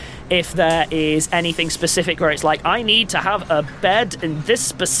time. If there is anything specific where it's like, I need to have a bed in this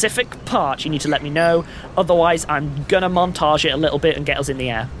specific part, you need to let me know. Otherwise, I'm going to montage it a little bit and get us in the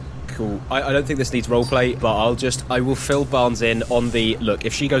air. Cool. I don't think this needs roleplay, but I will fill Barnes in on the, look,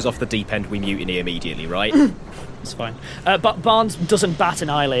 if she goes off the deep end, we mutiny immediately, right? It's fine. But Barnes doesn't bat an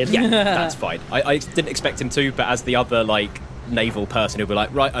eyelid. Yeah, that's fine. I didn't expect him to, but as the other, like, naval person who'll be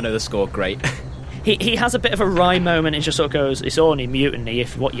like, right, I know the score, great. He has a bit of a wry moment and just sort of goes, it's only mutiny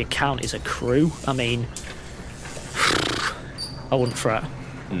if what you count is a crew. I mean, I wouldn't fret.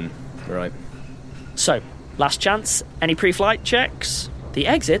 Right. So, last chance. Any pre-flight checks? The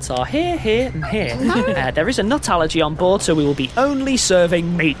exits are here, here, and here. There is a nut allergy on board, so we will be only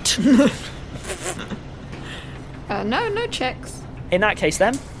serving meat. No checks. In that case,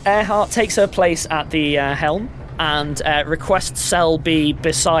 then, Earhart takes her place at the helm and requests Cell be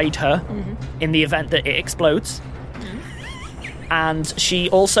beside her in the event that it explodes. And she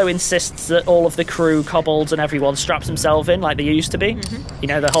also insists that all of the crew, kobolds, and everyone straps themselves in like they used to be. You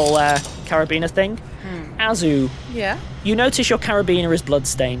know, the whole carabiner thing. Azu, Yeah? you notice your carabiner is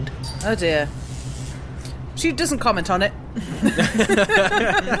blood-stained. Oh dear. She doesn't comment on it.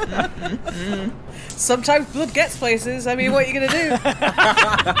 Sometimes blood gets places. I mean, what are you going to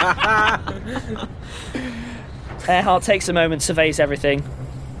do? Earhart takes a moment, surveys everything.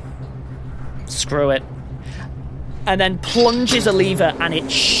 Screw it. And then plunges a lever and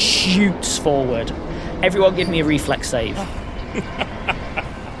it shoots forward. Everyone give me a reflex save.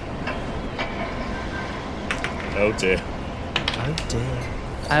 Oh dear. Oh dear.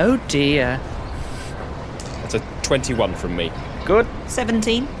 Oh dear. That's a 21 from me. Good.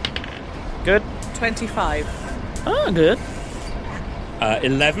 17. Good. 25. Oh, good.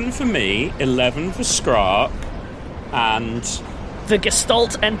 11 for me, 11 for Skrark, and the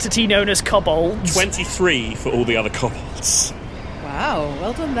Gestalt entity known as kobolds. 23 for all the other kobolds. Wow,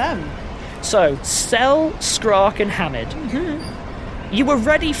 well done them. So, Cell, Skrark, and Hamid. You were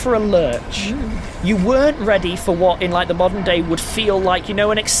ready for a lurch. You weren't ready for what, in like the modern day, would feel like, you know,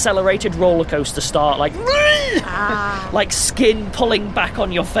 an accelerated roller coaster start, like like skin pulling back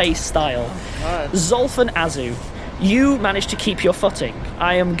on your face style. Zolf and Azu, you managed to keep your footing.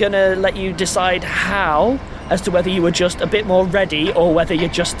 I am gonna let you decide how, as to whether you were just a bit more ready or whether you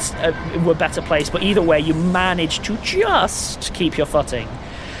just were better placed. But either way, you managed to just keep your footing.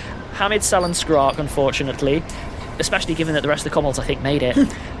 Hamid, Cell, and Skrark, unfortunately, especially given that the rest of the kobolds, I think, made it,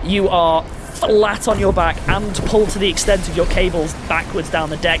 you are flat on your back and pulled to the extent of your cables backwards down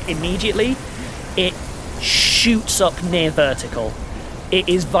the deck immediately. It shoots up near vertical. It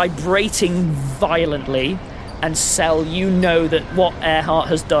is vibrating violently, and Cell, you know that what Earhart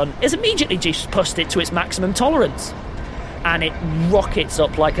has done is immediately just pushed it to its maximum tolerance. And it rockets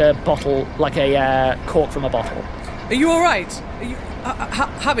up like a bottle, like a cork from a bottle. Are you alright? Are you...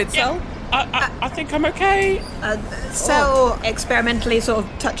 Hamid, Cell? I think I'm okay. Cell experimentally sort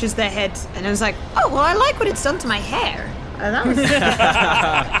of touches their head and I was like, oh, well, I like what it's done to my hair. That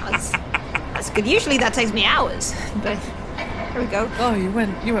was... that's good. Usually that takes me hours, but here we go. Oh, you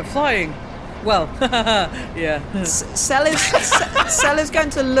went flying. Well, yeah. Cell is going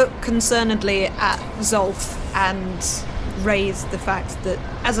to look concernedly at Zolf and raise the fact that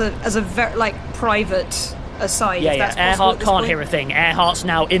as a very private aside. Yeah, if that's Earhart can't point. hear a thing. Earhart's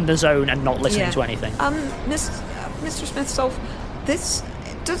now in the zone and not listening to anything. Mr. Smith, Zolf, this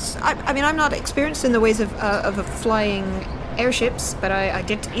does. I mean, I'm not experienced in the ways of flying airships, but I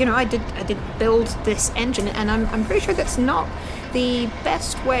did build this engine, and I'm pretty sure that's not the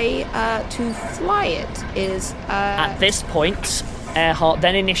best way to fly it. Is at this point, Earhart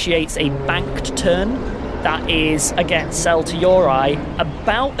then initiates a banked turn that is, again, Cell, to your eye,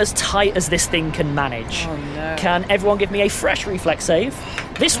 about as tight as this thing can manage. Oh, no. Can everyone give me a fresh reflex save?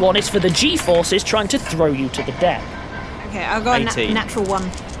 This one is for the G-forces trying to throw you to the deck. Okay, I'll go a natural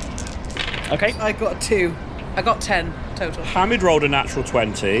 1. Okay. I got a 2. I got 10 total. Hamid rolled a natural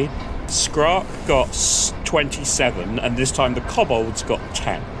 20. Skrark got 27, and this time the kobolds got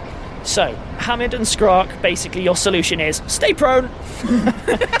 10. So, Hamid and Skrark, basically your solution is stay prone.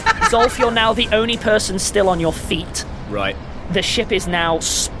 Zolf, you're now the only person still on your feet. Right. The ship is now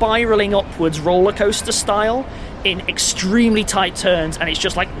spiralling upwards roller coaster style in extremely tight turns, and it's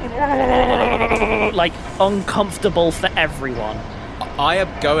just like uncomfortable for everyone. I am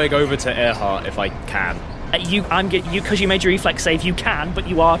going over to Earhart if I can. Because you made your reflex save, you can, but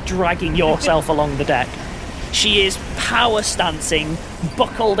you are dragging yourself along the deck. She is power stancing,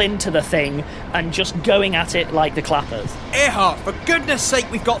 buckled into the thing, and just going at it like the clappers. Earhart, for goodness sake,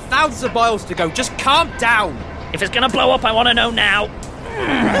 we've got thousands of miles to go. Just calm down. If it's going to blow up, I want to know now.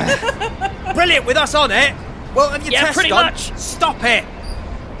 Brilliant, with us on it. Well, have your test pretty done? much. Stop it.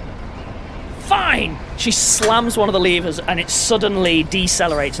 Fine. She slams one of the levers, and it suddenly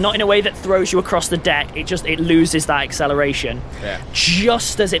decelerates. Not in a way that throws you across the deck. It loses that acceleration. Yeah.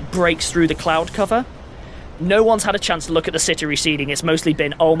 Just as it breaks through the cloud cover. No one's had a chance to look at the city receding. It's mostly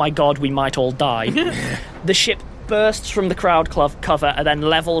been, oh my god, we might all die. The ship bursts from the cloud cover and then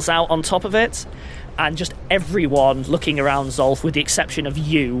levels out on top of it. And just everyone looking around Zolf, with the exception of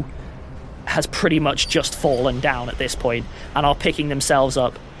you, has pretty much just fallen down at this point and are picking themselves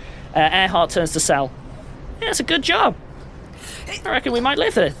up. Earhart turns to Sel. Yeah, it's a good job. I reckon we might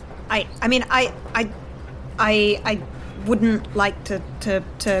live there. I mean, I wouldn't like to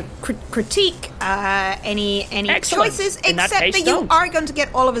critique any Excellent. choices, In that except case, that you don't. are going to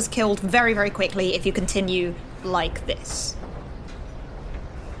get all of us killed very, very quickly if you continue like this.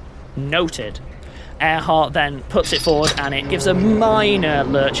 Noted. Earhart then puts it forward and it gives a minor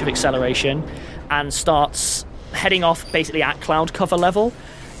lurch of acceleration and starts heading off basically at cloud cover level.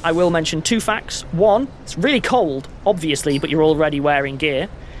 I will mention 2 facts. 1, it's really cold, obviously, but you're already wearing gear.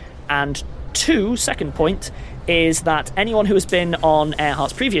 And 2, second point, is that anyone who has been on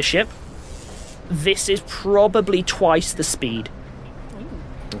Earhart's previous ship, this is probably twice the speed.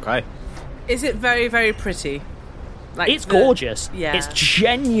 Okay. Is it very, very pretty? It's gorgeous. Yeah. It's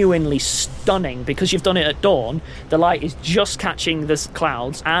genuinely stunning because you've done it at dawn. The light is just catching the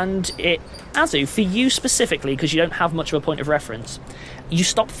clouds, and Azu, for you specifically, because you don't have much of a point of reference, you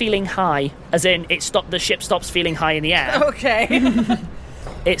stop feeling high, as in the ship stops feeling high in the air. Okay.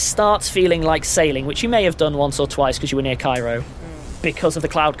 It starts feeling like sailing, which you may have done once or twice because you were near Cairo, because of the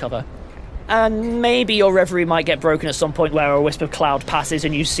cloud cover. And maybe your reverie might get broken at some point where a wisp of cloud passes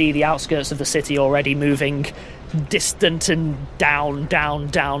and you see the outskirts of the city already moving distant and down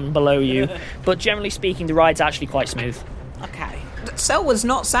below you. But generally speaking, the ride's actually quite smooth. Okay. Sel was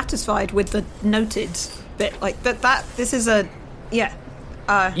not satisfied with the noted bit. Like, that this is a... Yeah.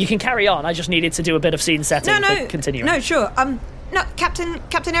 You can carry on. I just needed to do a bit of scene setting for continuing. No, sure. No,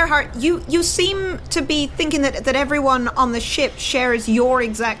 Captain Earhart, you seem to be thinking that everyone on the ship shares your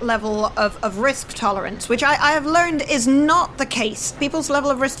exact level of risk tolerance, which I have learned is not the case. People's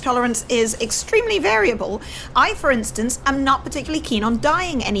level of risk tolerance is extremely variable. I, for instance, am not particularly keen on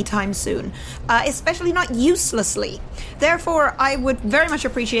dying anytime soon, especially not uselessly. Therefore, I would very much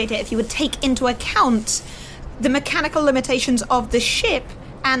appreciate it if you would take into account the mechanical limitations of the ship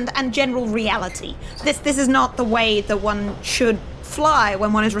and general reality. This is not the way that one should fly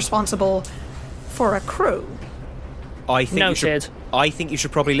when one is responsible for a crew. I think Noted. you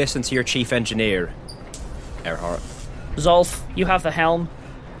should probably listen to your chief engineer, Earhart. Zolf, you have the helm.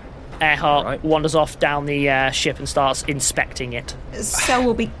 Earhart wanders off down the ship and starts inspecting it. Sel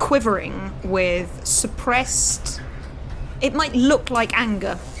will be quivering with suppressed... It might look like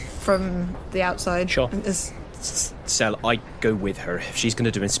anger from the outside. Sure. Sel, I go with her. If she's going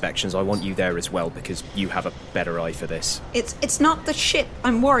to do inspections, I want you there as well because you have a better eye for this. It's not the ship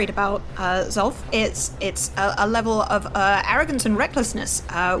I'm worried about, Zolf. It's a level of arrogance and recklessness,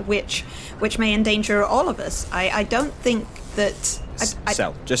 which may endanger all of us. I don't think that...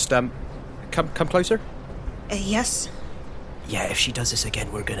 Sel, just come closer. Yes. Yeah, if she does this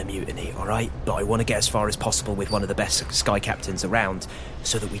again, we're going to mutiny, all right? But I want to get as far as possible with one of the best sky captains around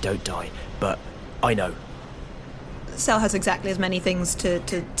so that we don't die. But I know. Sel has exactly as many things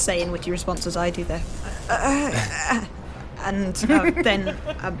to say in witty response as I do there. And then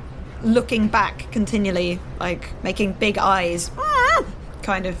looking back continually, like making big eyes,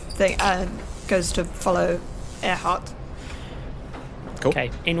 kind of thing, goes to follow Earhart. Cool.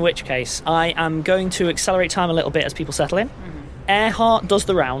 Okay, in which case, I am going to accelerate time a little bit as people settle in. Earhart does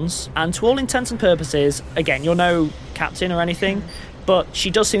the rounds, and to all intents and purposes, again, you're no captain or anything, but she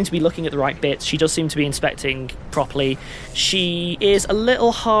does seem to be looking at the right bits. She does seem to be inspecting properly. She is a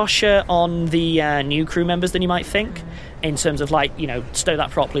little harsher on the new crew members than you might think, in terms of, like, stow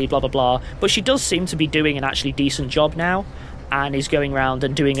that properly, blah, blah, blah. But she does seem to be doing an actually decent job now, and is going around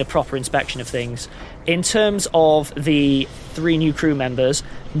and doing a proper inspection of things. In terms of the 3 new crew members,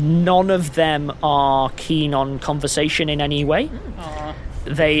 none of them are keen on conversation in any way. Aww.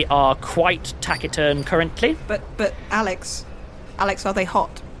 They are quite taciturn currently. But Alex, are they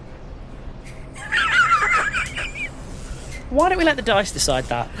hot? Why don't we let the dice decide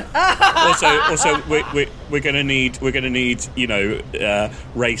that? also, we're gonna need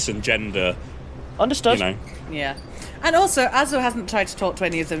race and gender. Understood. Yeah. And also, Azu hasn't tried to talk to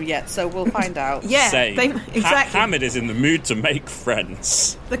any of them yet, so we'll find out. Yeah, exactly. Hamid is in the mood to make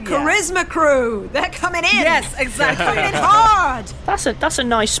friends. The charisma crew, they're coming in. Yes, exactly. Coming in hard. That's a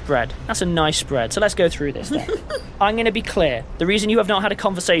nice spread. That's a nice spread. So let's go through this then. I'm going to be clear. The reason you have not had a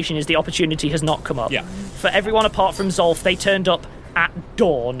conversation is the opportunity has not come up. Yeah. For everyone apart from Zolf, they turned up at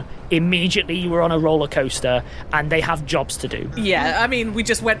dawn. Immediately you were on a roller coaster, and they have jobs to do. Yeah, I mean, we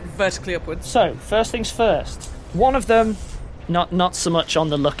just went vertically upwards. So, first things first. One of them, not so much on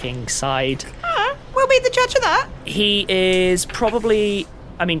the looking side. We'll be the judge of that. He is probably...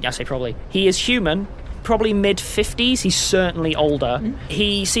 I say probably. He is human, probably mid-50s. He's certainly older.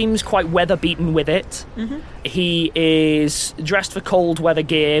 He seems quite weather-beaten with it. He is dressed for cold weather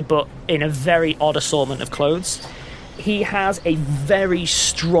gear, but in a very odd assortment of clothes. He has a very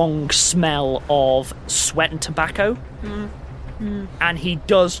strong smell of sweat and tobacco. And he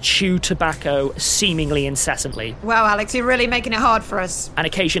does chew tobacco seemingly incessantly. Wow, Alex, you're really making it hard for us. And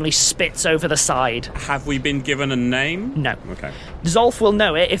occasionally spits over the side. Have we been given a name? No. Okay. Zolf will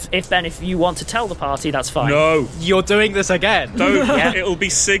know it. If you want to tell the party, that's fine. No. You're doing this again. Don't. It'll be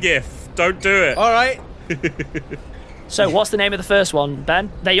Sigif. Don't do it. All right. So, what's the name of the first one,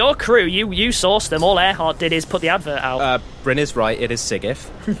 Ben? They're your crew. You sourced them. All Earhart did is put the advert out. Bryn is right. It is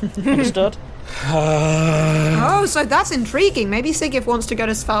Sigif. Understood. Oh, so that's intriguing. Maybe Sigif wants to go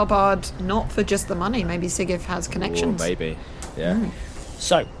to Svalbard not for just the money. Maybe Sigif has connections. Ooh, maybe. Yeah.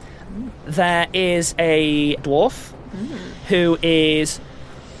 So, there is a dwarf who is...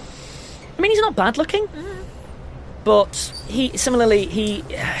 I mean, he's not bad looking. But he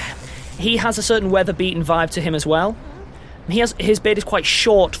has a certain weather-beaten vibe to him as well. His beard is quite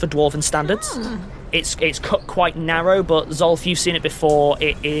short for dwarven standards. It's cut quite narrow, but Zolf, you've seen it before.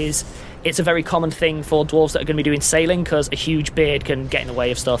 It's a very common thing for dwarves that are going to be doing sailing, because a huge beard can get in the way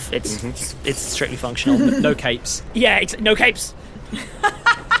of stuff. It's strictly functional. No capes. Yeah, no capes.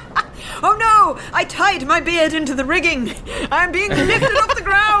 Oh no! I tied my beard into the rigging! I'm being lifted off the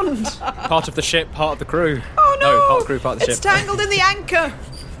ground! Part of the ship, part of the crew. Oh no! No, part of the crew, part of the it's ship. It's tangled in the anchor!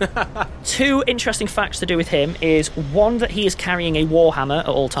 2 interesting facts to do with him is, 1, that he is carrying a warhammer at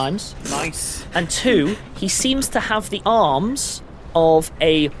all times. Nice. And 2, he seems to have the arms of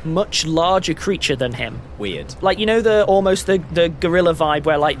a much larger creature than him. Weird. Like, you know, the gorilla vibe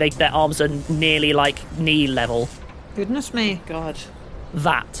where, like, their arms are nearly, like, knee level. Goodness me. God.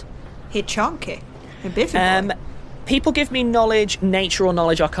 That. He's chunky. A biffy boy. People give me knowledge, nature, or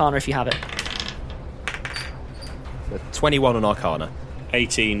knowledge arcana if you have it. 21 on Arcana.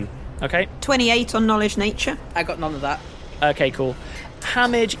 18. Okay. 28 on knowledge nature. I got none of that. Okay, cool.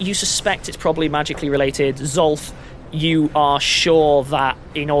 Hamid, you suspect it's probably magically related. Zolf, you are sure that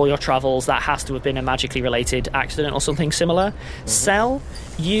in all your travels that has to have been a magically related accident or something similar. Sel,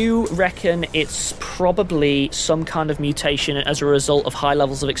 you reckon it's probably some kind of mutation as a result of high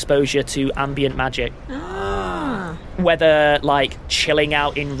levels of exposure to ambient magic. Whether, like, chilling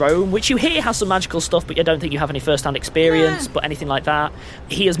out in Rome, which you hear has some magical stuff, but I don't think you have any first-hand experience, but anything like that.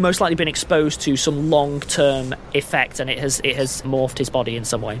 He has most likely been exposed to some long-term effect, and it has morphed his body in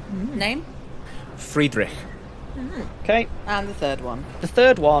some way. Name? Friedrich. Okay. And the third one? The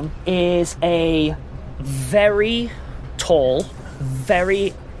third one is a very tall,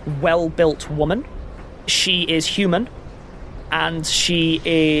 very well-built woman. She is human, and she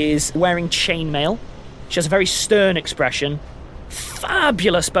is wearing chainmail. She has a very stern expression.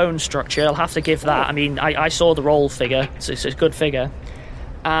 Fabulous bone structure, I'll have to give that. I mean, I saw the roll figure. It's a good figure.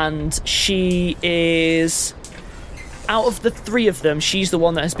 And she is... Out of the 3 of them, she's the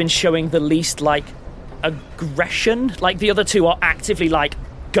one that has been showing the least, like, aggression. Like, the other 2 are actively, like,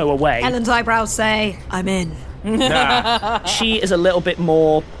 go away. Ellen's eyebrows say, I'm in. She is a little bit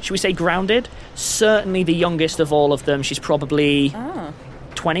more, should we say, grounded? Certainly the youngest of all of them. She's probably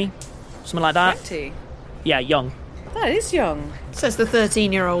 20, something like that. 20? Yeah, young. That is young. Says the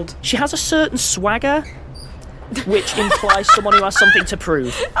 13-year-old. She has a certain swagger, which implies someone who has something to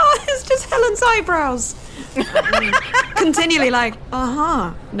prove. Oh, it's just Helen's eyebrows. Continually like,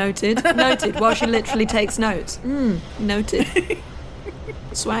 noted, while she literally takes notes. Noted.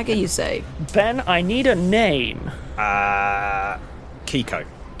 Swagger, you say? Ben, I need a name. Kiko.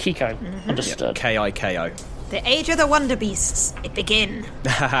 Kiko. Understood. K-I-K-O. The Age of the Wonder Beasts. It begin.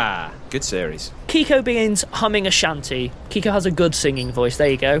 Good series. Kiko begins humming a shanty. Kiko has a good singing voice. There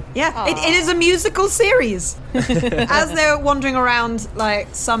you go. Yeah, it is a musical series. As they're wandering around, like,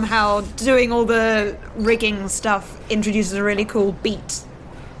 somehow doing all the rigging stuff, introduces a really cool beat.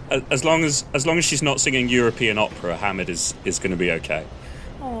 As long as she's not singing European opera, Hamid is going to be okay.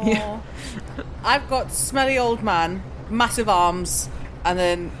 Yeah. I've got smelly old man, massive arms, and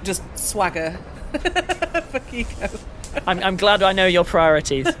then just swagger for Kiko. I'm glad I know your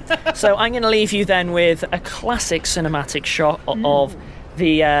priorities. So I'm going to leave you then with a classic cinematic shot of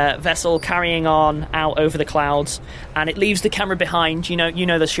the vessel carrying on out over the clouds, and it leaves the camera behind. You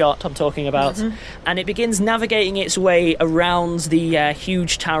know the shot I'm talking about, and it begins navigating its way around the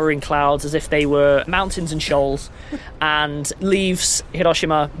huge towering clouds as if they were mountains and shoals, and leaves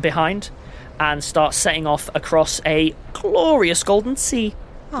Hiroshima behind and starts setting off across a glorious golden sea.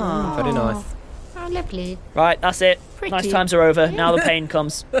 Very nice. Oh, lovely. Right, that's it. Pretty. Nice times are over. Now the pain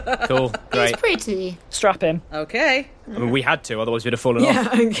comes. Cool, great. It's pretty. Strap him. Okay. I mean, we had to, otherwise we'd have fallen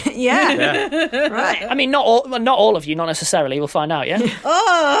off. Yeah. Right. I mean, not all of you, not necessarily. We'll find out, yeah?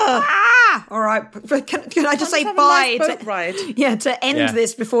 All right. Can I just say bye? To end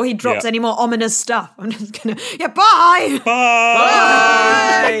this before he drops any more ominous stuff. I'm just going to... Yeah, bye!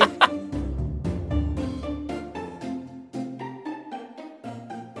 Bye!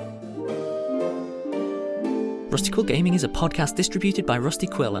 Rusty Quill Gaming is a podcast distributed by Rusty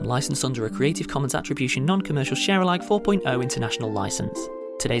Quill and licensed under a Creative Commons Attribution Non-Commercial Share-alike 4.0 international license.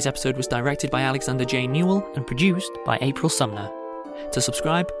 Today's episode was directed by Alexander J. Newell and produced by April Sumner. To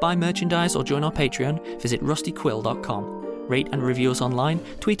subscribe, buy merchandise or join our Patreon, visit rustyquill.com. Rate and review us online,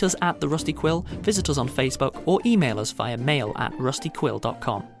 tweet us at The Rusty Quill, visit us on Facebook or email us via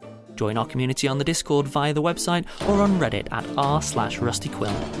mail@rustyquill.com. Join our community on the Discord via the website or on Reddit at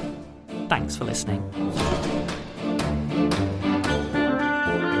r/rustyquill. Thanks for listening.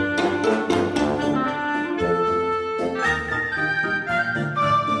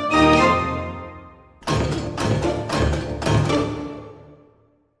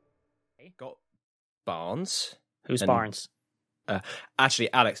 Got Barnes. Who's Barnes?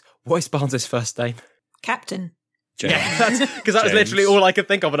 Actually, Alex, what is Barnes' first name? Captain. James. Yeah, because that was literally all I could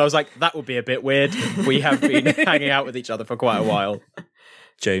think of, and I was like, that would be a bit weird. We have been hanging out with each other for quite a while.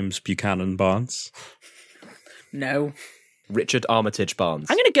 James Buchanan Barnes. No. Richard Armitage Barnes.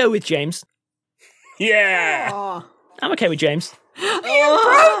 I'm going to go with James. Yeah! Oh. I'm okay with James. You've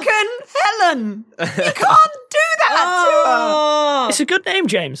broken Helen! You can't do that to her! It's a good name,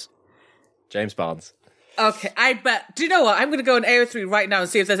 James. James Barnes. Okay, I bet. Do you know what? I'm going to go on AO3 right now and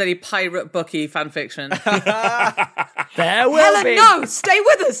see if there's any Pirate Bucky fanfiction. There will Helen, be. no! Stay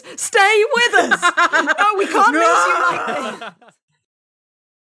with us! Stay with us! No, we can't lose you like this!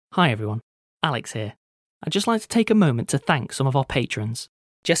 Hi everyone, Alex here. I'd just like to take a moment to thank some of our patrons.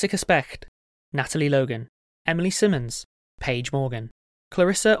 Jessica Specht, Natalie Logan, Emily Simmons, Paige Morgan,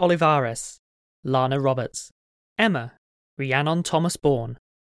 Clarissa Olivares, Lana Roberts, Emma, Rhiannon Thomas Bourne,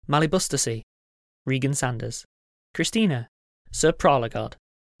 Malibustasi, Regan Sanders, Christina, Sir Prologod,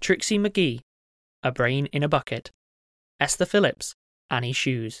 Trixie McGee, A Brain in a Bucket, Esther Phillips, Annie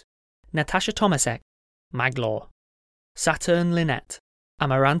Shoes, Natasha Tomasek, Maglaw, Saturn Lynette,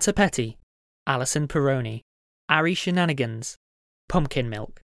 Amaranta Petty, Alison Peroni, Ari Shenanigans, Pumpkin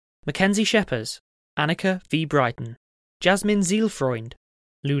Milk, Mackenzie Sheppers, Annika V. Brighton, Jasmine Zielfreund,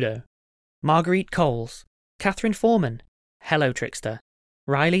 Ludo, Marguerite Coles, Catherine Foreman, Hello Trickster,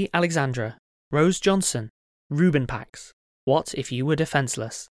 Riley Alexandra, Rose Johnson, Ruben Pax, What If You Were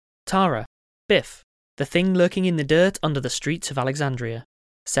Defenseless, Tara, Biff, The Thing Lurking in the Dirt Under the Streets of Alexandria,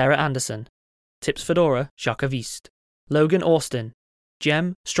 Sarah Anderson, Tips Fedora, Jacques Viste, Logan Austin,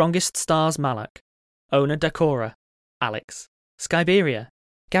 Jem, Strongest Stars Malak, Ona Dakora, Alex, Skyberia,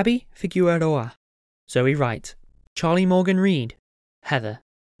 Gabby Figueroa, Zoe Wright, Charlie Morgan Reed, Heather,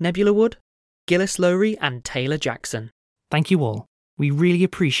 Nebula Wood, Gillis Lowry and Taylor Jackson. Thank you all. We really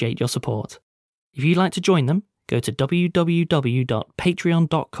appreciate your support. If you'd like to join them, go to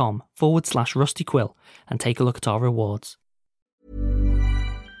www.patreon.com/rustyquill and take a look at our rewards.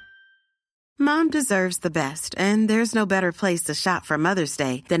 Mom deserves the best, and there's no better place to shop for Mother's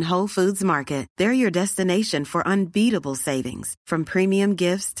Day than Whole Foods Market. They're your destination for unbeatable savings, from premium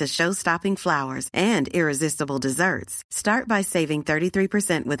gifts to show-stopping flowers and irresistible desserts. Start by saving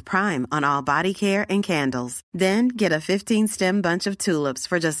 33% with Prime on all body care and candles. Then get a 15-stem bunch of tulips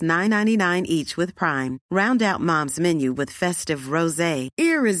for just $9.99 each with Prime. Round out Mom's menu with festive rosé,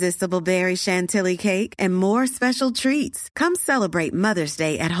 irresistible berry chantilly cake, and more special treats. Come celebrate Mother's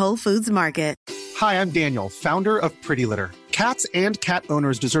Day at Whole Foods Market. Hi, I'm Daniel, founder of Pretty Litter. Cats and cat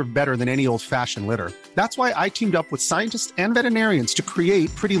owners deserve better than any old-fashioned litter. That's why I teamed up with scientists and veterinarians to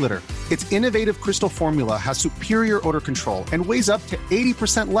create Pretty Litter. Its innovative crystal formula has superior odor control and weighs up to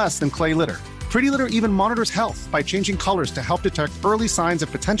 80% less than clay litter. Pretty Litter even monitors health by changing colors to help detect early signs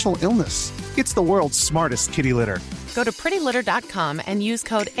of potential illness. It's the world's smartest kitty litter. Go to prettylitter.com and use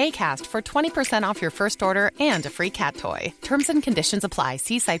code ACAST for 20% off your first order and a free cat toy. Terms and conditions apply.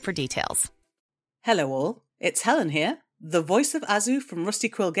 See site for details. Hello all, it's Helen here, the voice of Azu from Rusty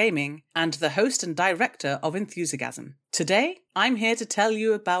Quill Gaming and the host and director of Enthusiasm. Today, I'm here to tell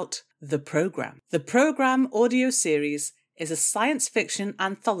you about The Program. The Program audio series is a science fiction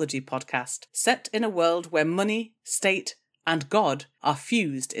anthology podcast set in a world where money, state, and God are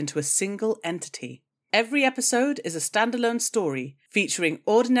fused into a single entity. Every episode is a standalone story featuring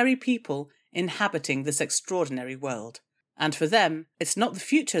ordinary people inhabiting this extraordinary world. And for them, it's not the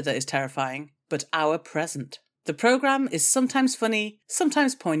future that is terrifying, but our present. The program is sometimes funny,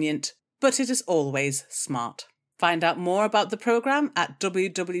 sometimes poignant, but it is always smart. Find out more about the programme at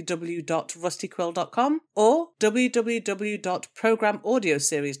www.rustyquill.com or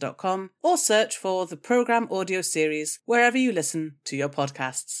www.programaudioseries.com, or search for the Programme Audio Series wherever you listen to your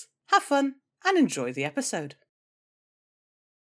podcasts. Have fun and enjoy the episode.